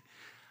day.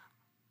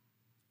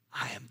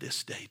 I am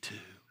this day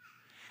too."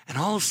 And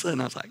all of a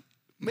sudden I was like,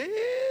 man,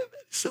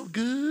 that's so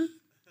good.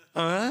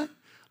 All right?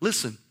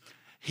 Listen,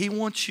 he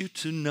wants you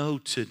to know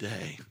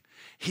today,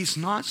 he's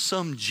not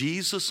some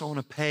Jesus on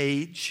a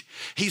page.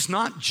 He's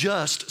not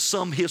just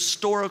some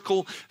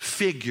historical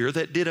figure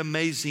that did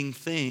amazing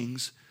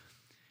things.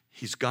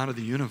 He's God of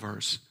the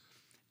universe,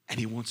 and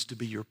he wants to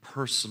be your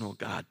personal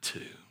God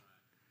too.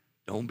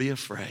 Don't be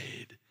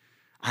afraid.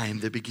 I am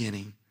the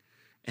beginning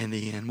and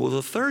the end. Well,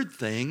 the third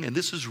thing, and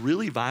this is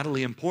really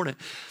vitally important,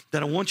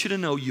 that I want you to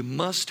know you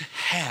must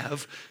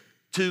have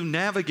to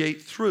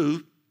navigate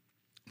through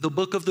the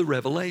book of the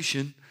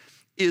Revelation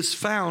is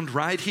found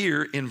right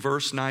here in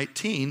verse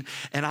 19,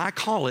 and I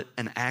call it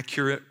an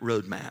accurate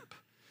roadmap.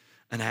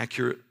 An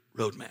accurate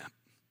roadmap.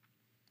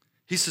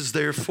 He says,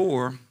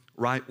 therefore,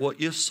 write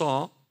what you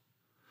saw,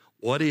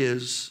 what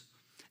is,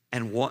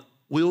 and what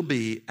will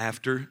be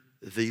after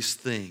these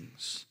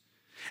things.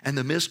 And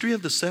the mystery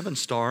of the 7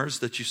 stars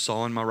that you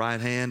saw in my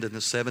right hand and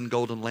the 7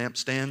 golden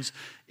lampstands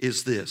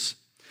is this.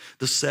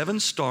 The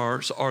 7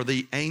 stars are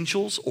the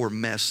angels or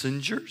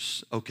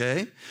messengers,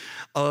 okay,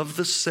 of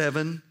the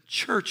 7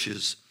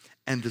 churches.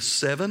 And the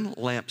 7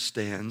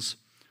 lampstands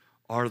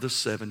are the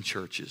 7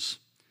 churches.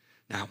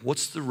 Now,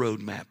 what's the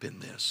roadmap in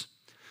this?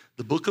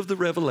 The book of the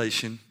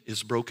Revelation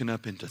is broken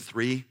up into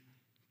 3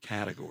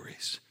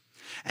 categories.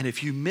 And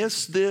if you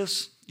miss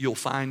this, you'll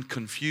find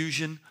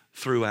confusion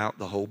throughout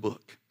the whole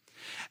book.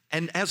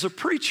 And as a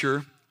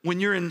preacher,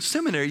 when you're in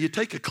seminary, you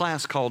take a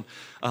class called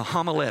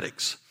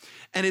homiletics.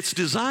 And it's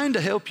designed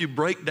to help you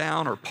break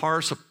down or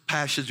parse a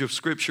passage of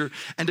Scripture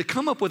and to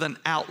come up with an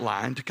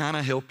outline to kind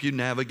of help you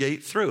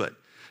navigate through it.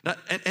 Now,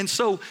 and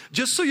so,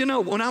 just so you know,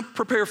 when I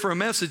prepare for a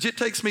message, it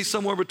takes me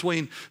somewhere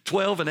between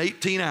 12 and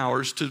 18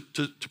 hours to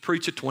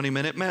preach a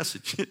 20-minute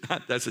message.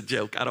 That's a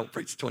joke. I don't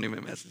preach a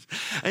 20-minute message.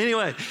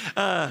 Anyway,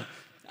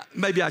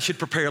 maybe I should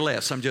prepare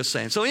less, I'm just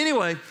saying. So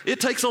anyway,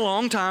 it takes a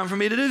long time for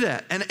me to do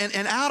that.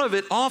 And out of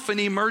it often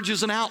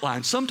emerges an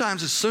outline.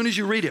 Sometimes as soon as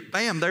you read it,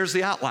 bam, there's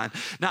the outline.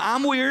 Now,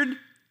 I'm weird.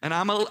 And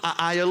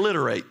I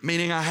alliterate,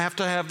 meaning I have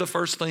to have the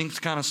first things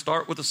kind of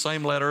start with the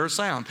same letter or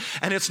sound.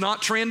 And it's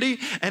not trendy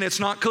and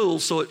it's not cool,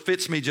 so it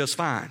fits me just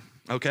fine,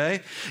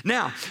 okay?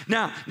 Now,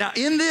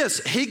 in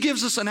this, he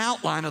gives us an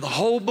outline of the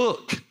whole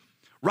book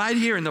right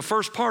here in the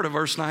first part of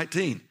verse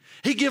 19.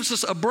 He gives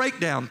us a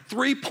breakdown,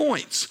 3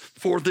 points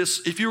for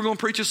this, if you were going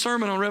to preach a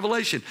sermon on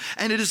Revelation.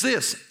 And it is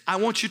this: I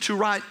want you to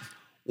write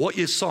what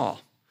you saw.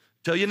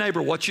 Tell your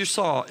neighbor what you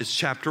saw is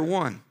chapter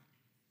 1.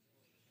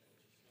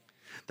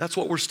 That's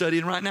what we're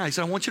studying right now. He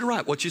said, I want you to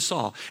write what you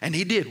saw. And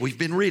he did. We've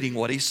been reading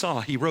what he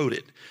saw. He wrote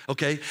it,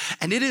 okay?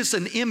 And it is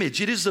an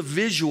image. It is a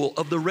visual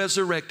of the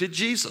resurrected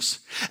Jesus.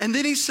 And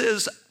then he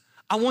says,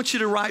 I want you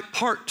to write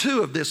part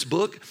 2 of this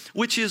book,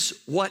 which is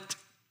what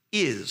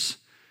is.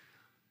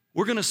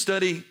 We're going to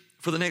study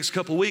for the next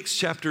couple weeks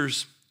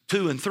chapters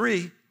 2 and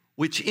 3,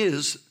 which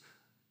is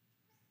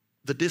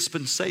the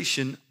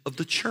dispensation of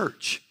the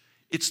church.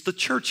 It's the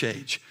church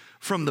age.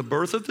 From the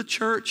birth of the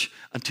church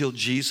until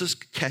Jesus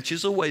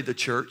catches away the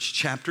church,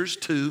 chapters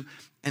 2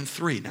 and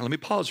 3. Now let me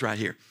pause right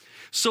here.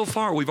 So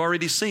far, we've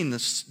already seen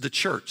this, the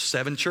church,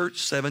 7 church,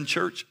 7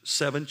 church,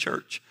 7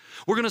 church.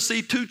 We're going to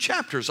see 2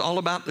 chapters all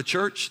about the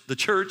church, the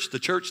church, the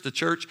church, the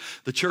church,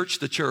 the church,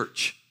 the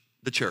church,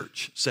 the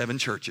church. 7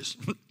 churches.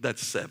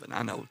 That's 7,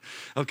 I know.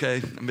 Okay,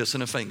 I'm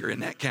missing a finger in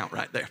that count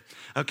right there.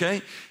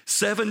 Okay,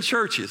 7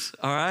 churches,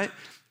 all right?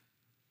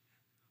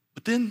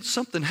 But then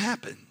something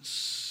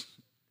happens.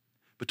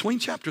 Between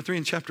chapter 3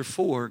 and chapter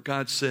 4,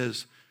 God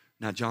says,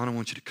 now, John, I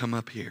want you to come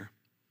up here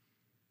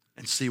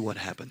and see what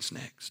happens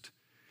next.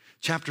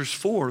 Chapters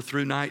 4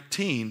 through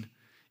 19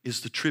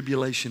 is the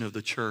tribulation of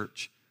the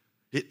church.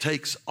 It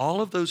takes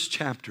all of those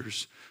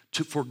chapters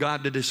for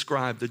God to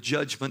describe the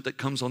judgment that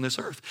comes on this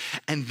earth,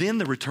 and then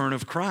the return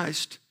of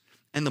Christ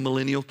and the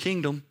millennial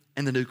kingdom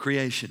and the new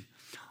creation.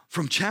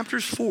 From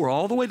chapters 4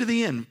 all the way to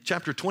the end,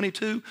 chapter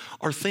 22,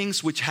 are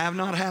things which have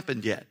not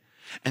happened yet.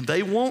 And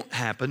they won't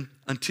happen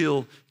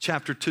until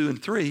chapter 2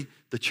 and 3,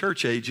 the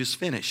church age is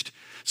finished.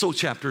 So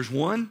chapters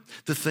 1,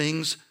 the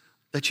things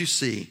that you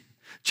see.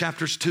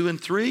 Chapters 2 and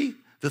 3,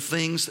 the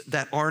things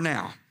that are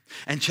now.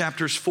 And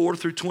chapters 4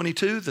 through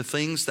 22, the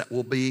things that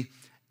will be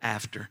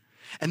after.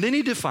 And then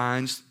he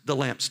defines the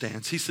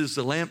lampstands. He says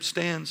the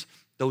lampstands,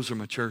 those are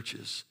my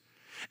churches.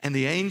 And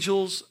the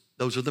angels,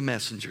 those are the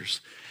messengers.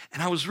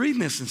 And I was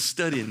reading this and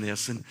studying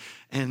this, and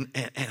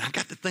I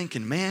got to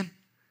thinking, man,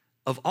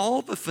 of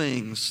all the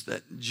things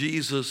that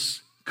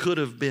Jesus could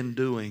have been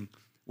doing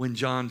when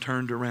John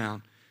turned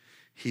around,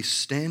 he's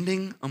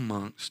standing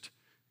amongst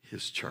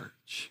his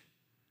church,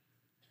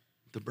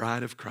 the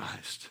bride of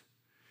Christ.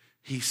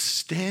 He's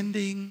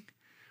standing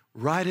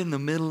right in the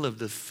middle of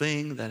the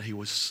thing that he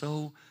was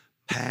so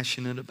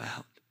passionate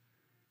about: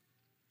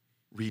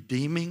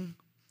 redeeming,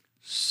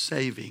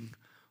 saving,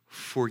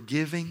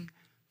 forgiving,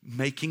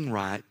 making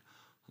right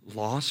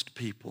lost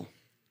people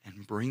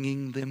and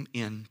bringing them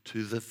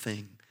into the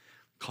thing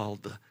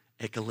called the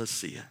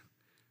ecclesia,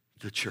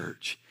 the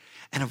church.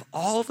 And of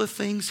all the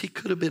things he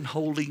could have been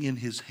holding in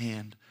his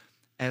hand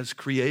as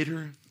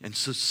creator and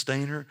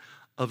sustainer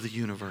of the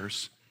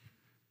universe,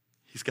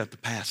 he's got the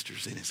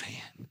pastors in his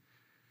hand.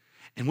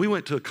 And we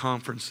went to a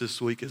conference this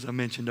week, as I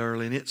mentioned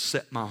earlier, and it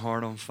set my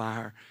heart on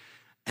fire.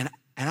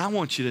 And I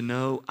want you to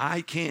know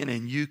I can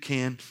and you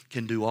can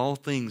do all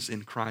things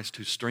in Christ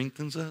who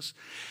strengthens us.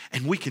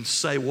 And we can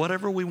say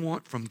whatever we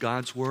want from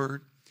God's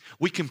word.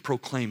 We can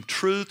proclaim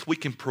truth. We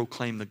can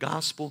proclaim the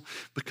gospel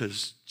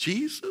because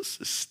Jesus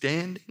is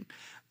standing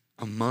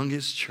among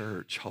his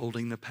church,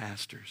 holding the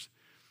pastors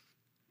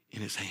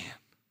in his hand.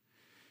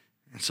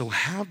 And so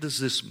how does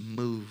this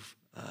move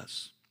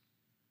us?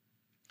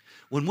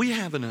 When we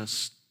have an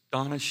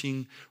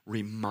astonishing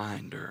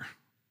reminder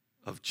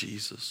of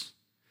Jesus,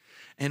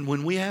 and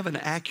when we have an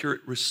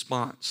accurate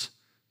response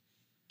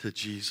to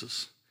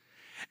Jesus,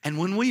 and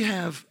when we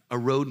have a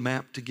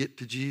roadmap to get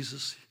to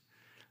Jesus,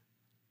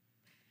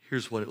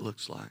 here's what it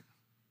looks like.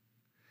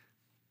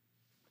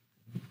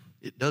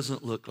 It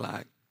doesn't look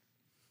like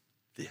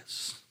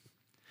this.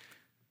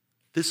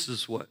 This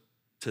is what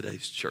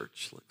today's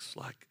church looks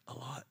like a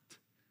lot.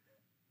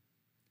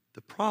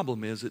 The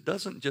problem is it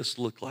doesn't just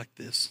look like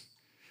this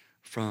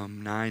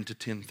from 9 to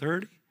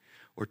 10:30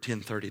 or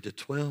 10:30 to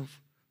 12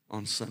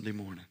 on Sunday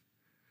morning.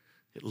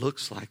 It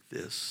looks like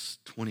this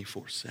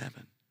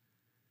 24/7.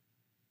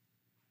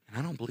 And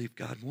I don't believe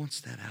God wants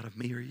that out of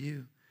me or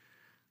you.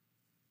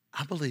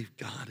 I believe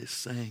God is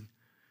saying,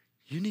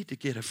 you need to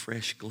get a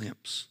fresh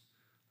glimpse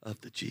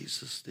of the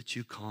Jesus that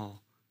you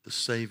call the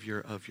Savior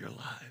of your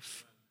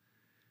life.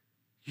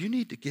 You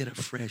need to get a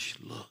fresh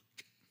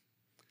look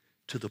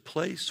to the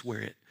place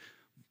where it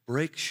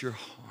breaks your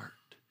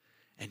heart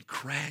and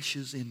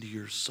crashes into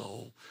your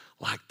soul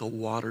like the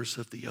waters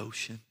of the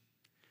ocean.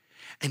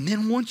 And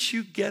then once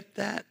you get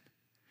that,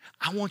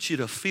 I want you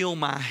to feel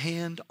my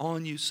hand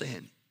on you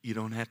saying, you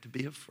don't have to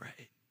be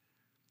afraid.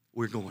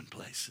 We're going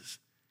places.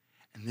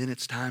 And then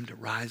it's time to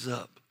rise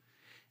up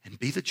and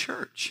be the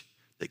church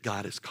that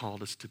God has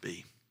called us to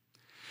be.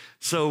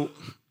 So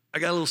I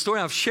got a little story.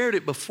 I've shared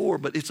it before,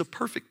 but it's a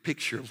perfect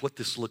picture of what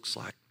this looks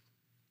like.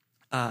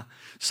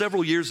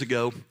 Several years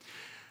ago,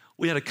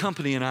 we had a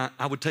company, and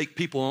I would take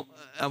people,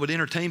 I would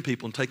entertain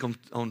people and take them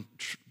on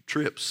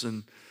trips.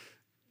 And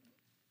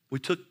we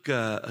took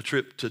a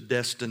trip to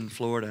Destin,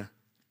 Florida.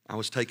 I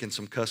was taking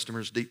some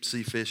customers deep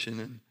sea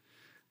fishing,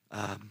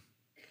 and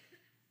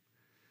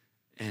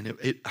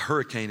a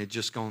hurricane had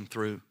just gone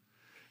through.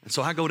 And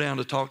so I go down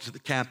to talk to the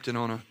captain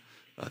on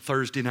a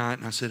Thursday night,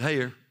 and I said,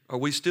 hey, are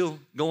we still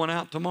going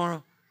out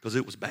tomorrow? Because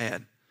it was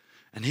bad.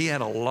 And he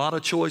had a lot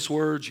of choice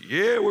words.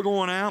 Yeah, we're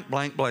going out,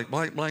 blank, blank,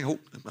 blank, blank. Oh,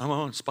 I'm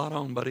on, spot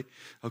on, buddy.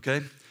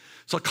 Okay?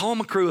 So I called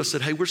my crew. I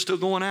said, hey, we're still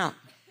going out.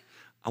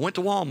 I went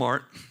to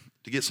Walmart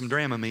to get some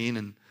Dramamine,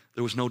 and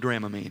there was no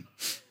Dramamine.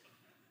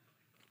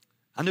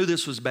 I knew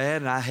this was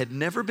bad, and I had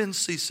never been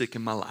seasick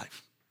in my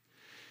life.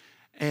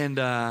 And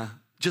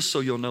just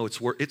so you'll know,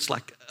 it's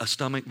like a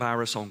stomach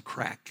virus on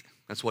crack.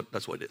 That's what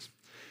it is.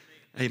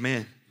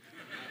 Amen.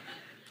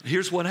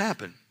 Here's what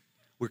happened.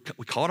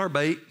 We caught our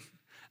bait,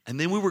 and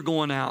then we were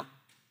going out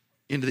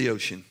into the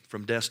ocean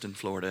from Destin,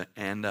 Florida,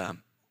 and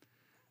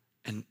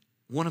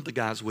one of the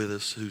guys with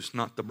us, who's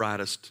not the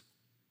brightest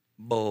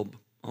bulb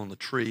on the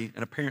tree,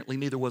 and apparently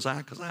neither was I,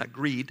 because I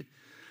agreed,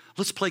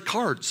 let's play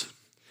cards.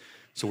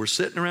 So we're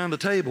sitting around the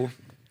table,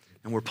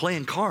 and we're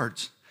playing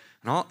cards,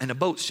 and the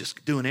boat's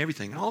just doing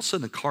everything. And all of a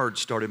sudden, the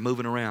cards started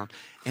moving around,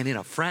 and in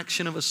a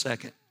fraction of a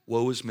second,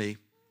 woe is me,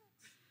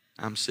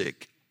 I'm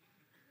sick.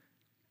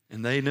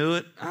 And they knew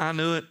it, I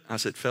knew it. I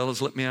said,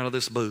 fellas, let me out of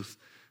this booth.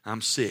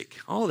 I'm sick.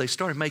 Oh, they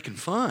started making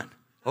fun.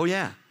 Oh,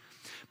 yeah.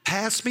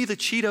 Pass me the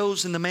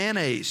Cheetos and the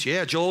mayonnaise.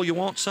 Yeah, Joel, you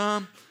want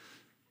some?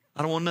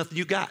 I don't want nothing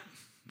you got,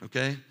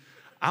 okay?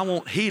 I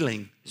want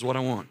healing is what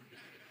I want.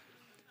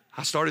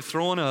 I started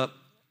throwing up,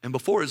 and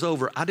before it was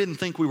over, I didn't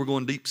think we were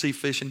going deep sea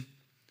fishing.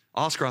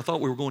 Oscar, I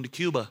thought we were going to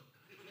Cuba.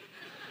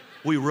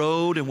 We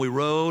rode and we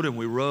rode and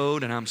we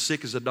rode, and I'm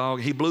sick as a dog.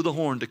 He blew the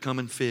horn to come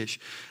and fish.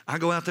 I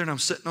go out there, and I'm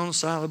sitting on the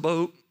side of the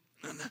boat.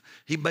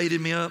 He baited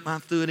me up. I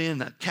threw it in.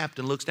 That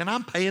captain looks down.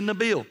 I'm paying the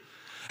bill.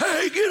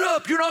 Hey, get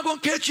up. You're not going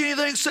to catch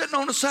anything sitting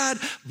on the side.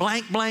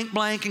 Blank, blank,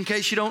 blank, in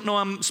case you don't know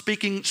I'm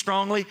speaking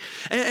strongly.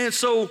 And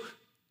so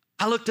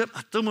I looked up.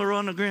 I threw my rod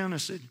on the ground. I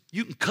said,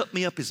 you can cut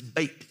me up as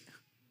bait.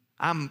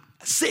 I'm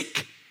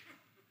sick.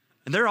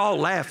 And they're all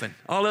laughing.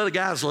 All the other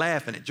guys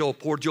laughing at Joel.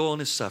 Poor Joel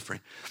and his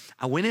suffering.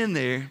 I went in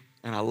there,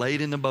 and I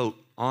laid in the boat.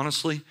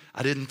 Honestly,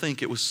 I didn't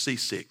think it was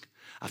seasick.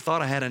 I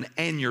thought I had an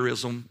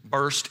aneurysm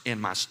burst in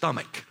my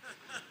stomach.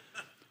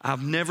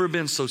 I've never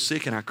been so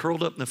sick, and I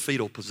curled up in the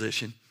fetal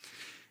position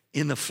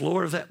in the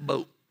floor of that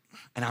boat,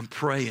 and I'm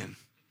praying.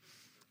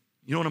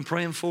 You know what I'm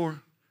praying for?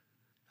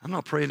 I'm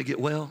not praying to get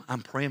well.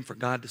 I'm praying for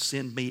God to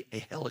send me a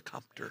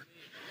helicopter.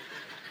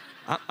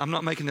 I'm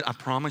not making it. I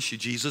promise you,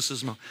 Jesus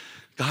is my...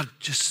 God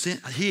just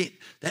sent...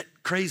 that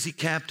crazy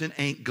captain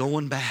ain't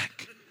going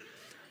back.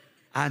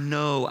 I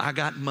know. I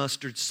got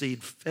mustard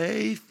seed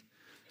faith.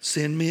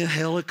 Send me a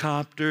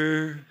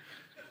helicopter.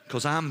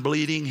 Because I'm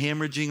bleeding,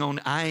 hemorrhaging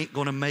I ain't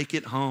going to make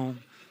it home.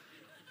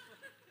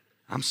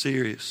 I'm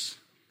serious.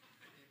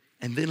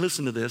 And then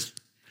listen to this.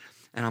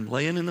 And I'm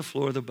laying in the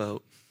floor of the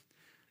boat,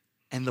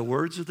 and the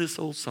words of this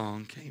old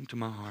song came to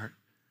my heart.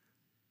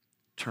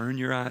 Turn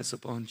your eyes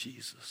upon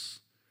Jesus.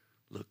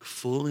 Look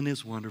full in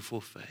his wonderful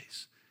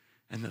face,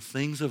 and the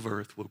things of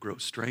earth will grow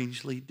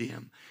strangely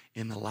dim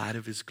in the light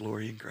of his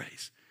glory and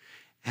grace.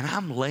 And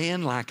I'm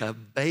laying like a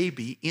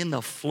baby in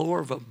the floor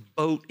of a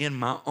boat in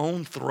my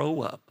own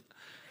throw up.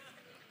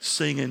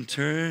 singing,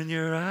 turn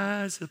your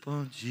eyes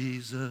upon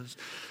Jesus,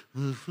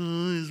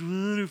 his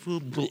wonderful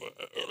blood.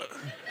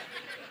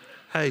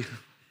 Hey,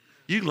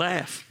 you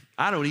laugh.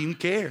 I don't even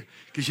care,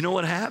 because you know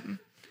what happened?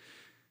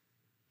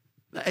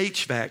 The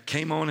HVAC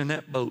came on in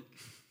that boat,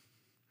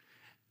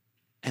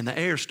 and the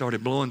air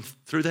started blowing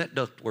through that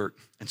ductwork.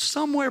 And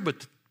somewhere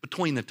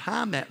between the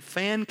time that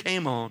fan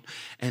came on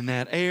and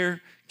that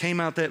air came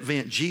out that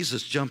vent,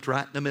 Jesus jumped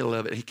right in the middle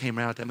of it. He came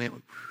right out that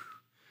vent.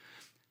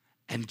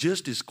 And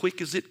just as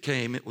quick as it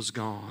came, it was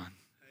gone.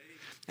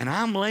 And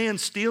I'm laying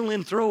still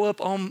in throw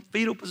up on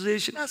fetal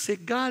position. I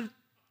said, God,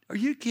 are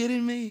you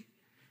kidding me?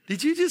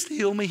 Did you just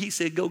heal me? He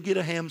said, go get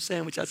a ham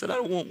sandwich. I said, I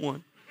don't want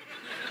one.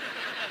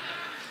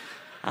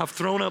 I've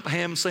thrown up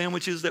ham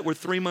sandwiches that were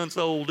 3 months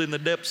old in the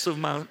depths of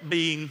my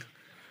being.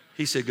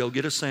 He said, go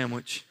get a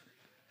sandwich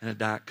and a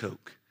Diet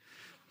Coke.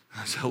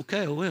 I said,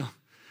 okay, I will.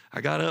 I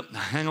got up, I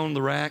hung on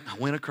the rack, I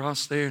went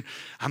across there.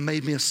 I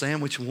made me a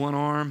sandwich with one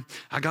arm.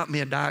 I got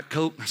me a Diet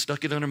Coke, and I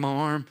stuck it under my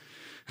arm.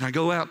 And I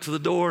go out to the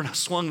door, and I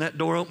swung that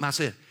door open. I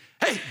said,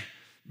 hey,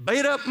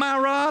 bait up my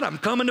rod, I'm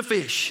coming to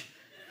fish.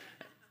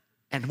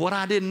 And what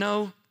I didn't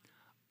know,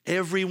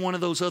 every one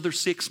of those other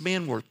 6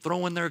 men were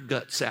throwing their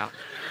guts out.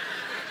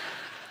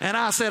 And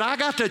I said, I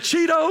got the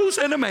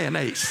Cheetos and the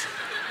mayonnaise.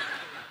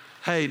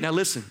 Hey, now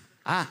listen,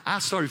 I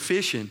started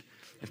fishing.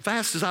 And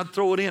fast as I'd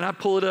throw it in, I'd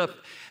pull it up.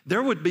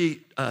 There would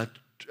be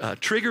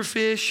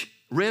triggerfish,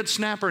 red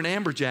snapper, and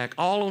amberjack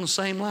all on the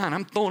same line.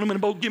 I'm throwing them in a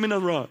boat, give me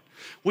another rod.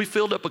 We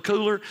filled up a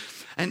cooler,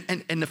 and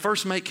the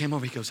first mate came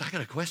over. He goes, I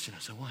got a question.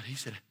 I said, what? He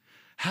said,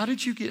 how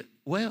did you get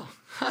well?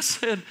 I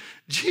said,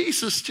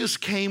 Jesus just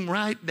came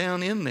right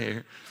down in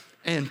there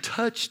and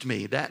touched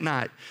me that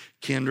night.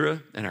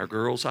 Kendra and our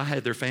girls, I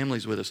had their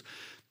families with us.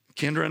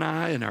 Kendra and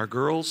I and our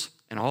girls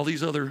and all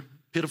these other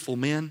pitiful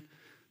men,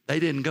 they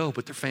didn't go,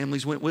 but their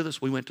families went with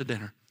us. We went to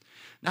dinner.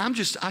 Now,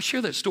 I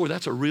share that story.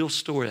 That's a real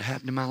story that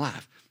happened in my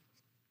life.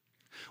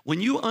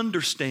 When you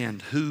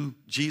understand who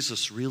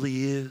Jesus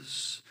really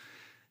is,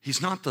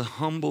 he's not the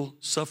humble,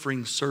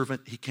 suffering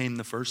servant he came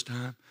the first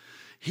time.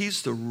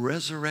 He's the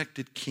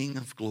resurrected King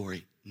of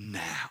glory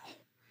now.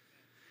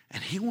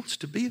 And he wants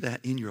to be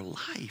that in your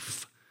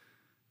life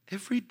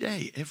every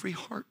day, every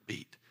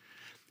heartbeat.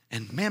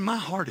 And man, my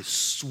heart is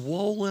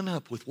swollen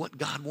up with what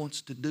God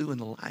wants to do in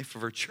the life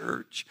of our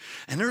church.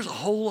 And there's a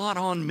whole lot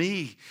on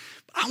me.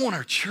 But I want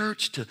our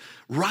church to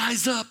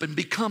rise up and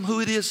become who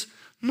it is.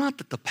 Not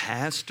that the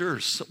pastor or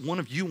one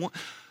of you want.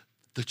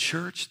 The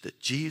church that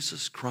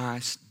Jesus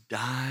Christ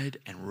died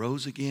and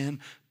rose again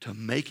to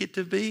make it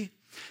to be.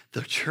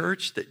 The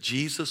church that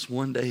Jesus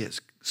one day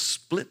is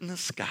splitting the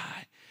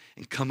sky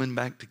and coming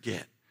back to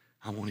get.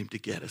 I want him to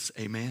get us.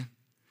 Amen.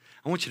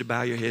 I want you to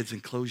bow your heads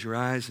and close your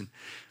eyes. And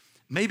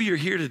maybe you're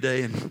here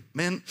today and,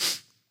 man,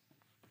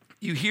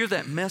 you hear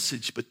that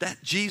message, but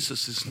that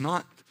Jesus is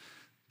not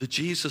the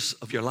Jesus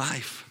of your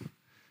life.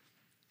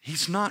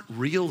 He's not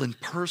real and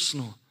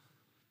personal.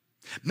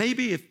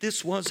 Maybe if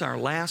this was our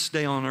last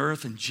day on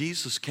earth and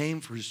Jesus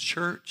came for his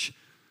church,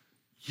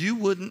 you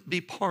wouldn't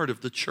be part of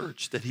the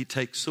church that he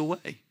takes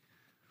away.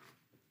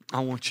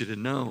 I want you to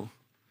know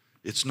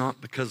it's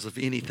not because of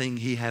anything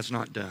he has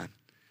not done.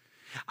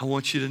 I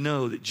want you to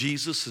know that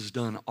Jesus has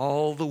done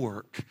all the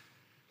work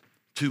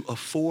to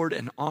afford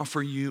and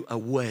offer you a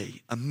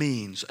way, a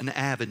means, an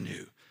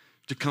avenue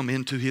to come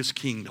into his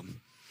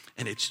kingdom.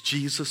 And it's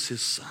Jesus,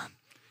 his son.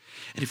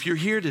 And if you're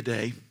here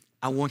today,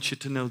 I want you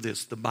to know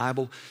this. The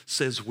Bible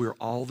says we're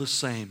all the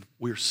same.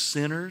 We're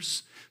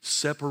sinners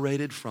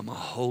separated from a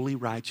holy,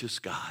 righteous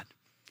God.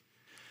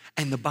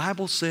 And the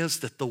Bible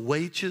says that the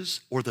wages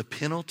or the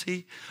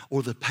penalty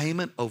or the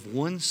payment of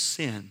one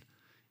sin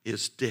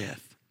is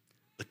death.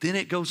 But then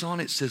it goes on,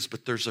 it says,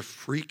 but there's a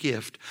free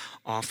gift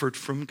offered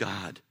from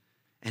God,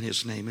 and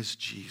his name is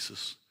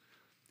Jesus.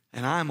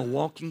 And I'm a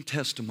walking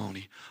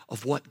testimony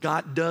of what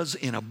God does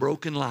in a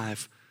broken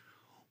life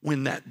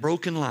when that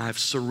broken life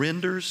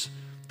surrenders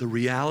the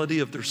reality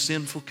of their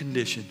sinful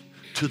condition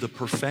to the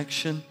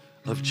perfection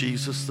of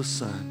Jesus the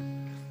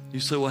Son. You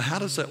say, well, how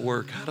does that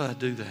work? How do I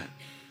do that?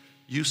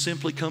 You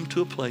simply come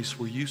to a place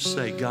where you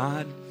say,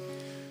 God,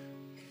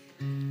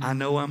 I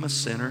know I'm a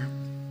sinner.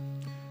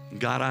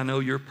 God, I know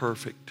you're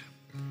perfect.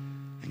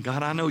 And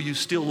God, I know you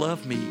still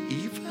love me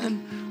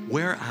even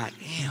where I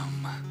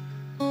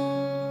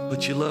am.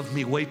 But you love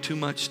me way too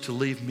much to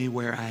leave me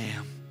where I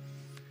am.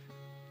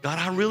 God,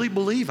 I really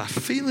believe, I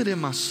feel it in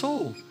my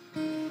soul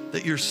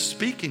that you're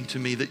speaking to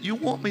me, that you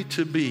want me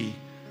to be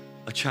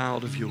a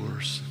child of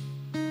yours.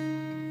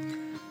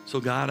 So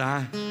God,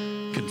 I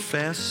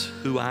confess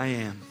who I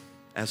am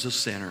as a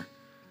sinner.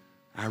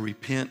 I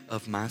repent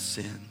of my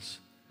sins.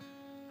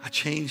 I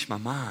change my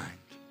mind.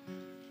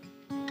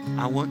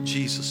 I want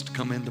Jesus to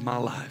come into my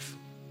life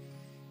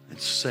and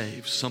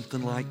save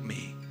something like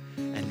me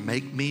and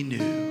make me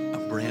new, a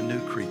brand new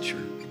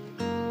creature.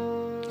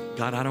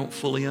 God, I don't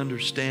fully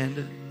understand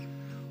it,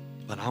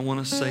 but I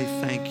want to say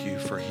thank you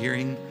for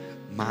hearing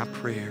my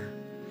prayer,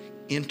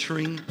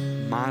 entering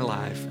my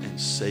life and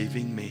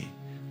saving me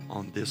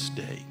on this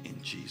day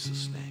in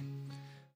Jesus' name.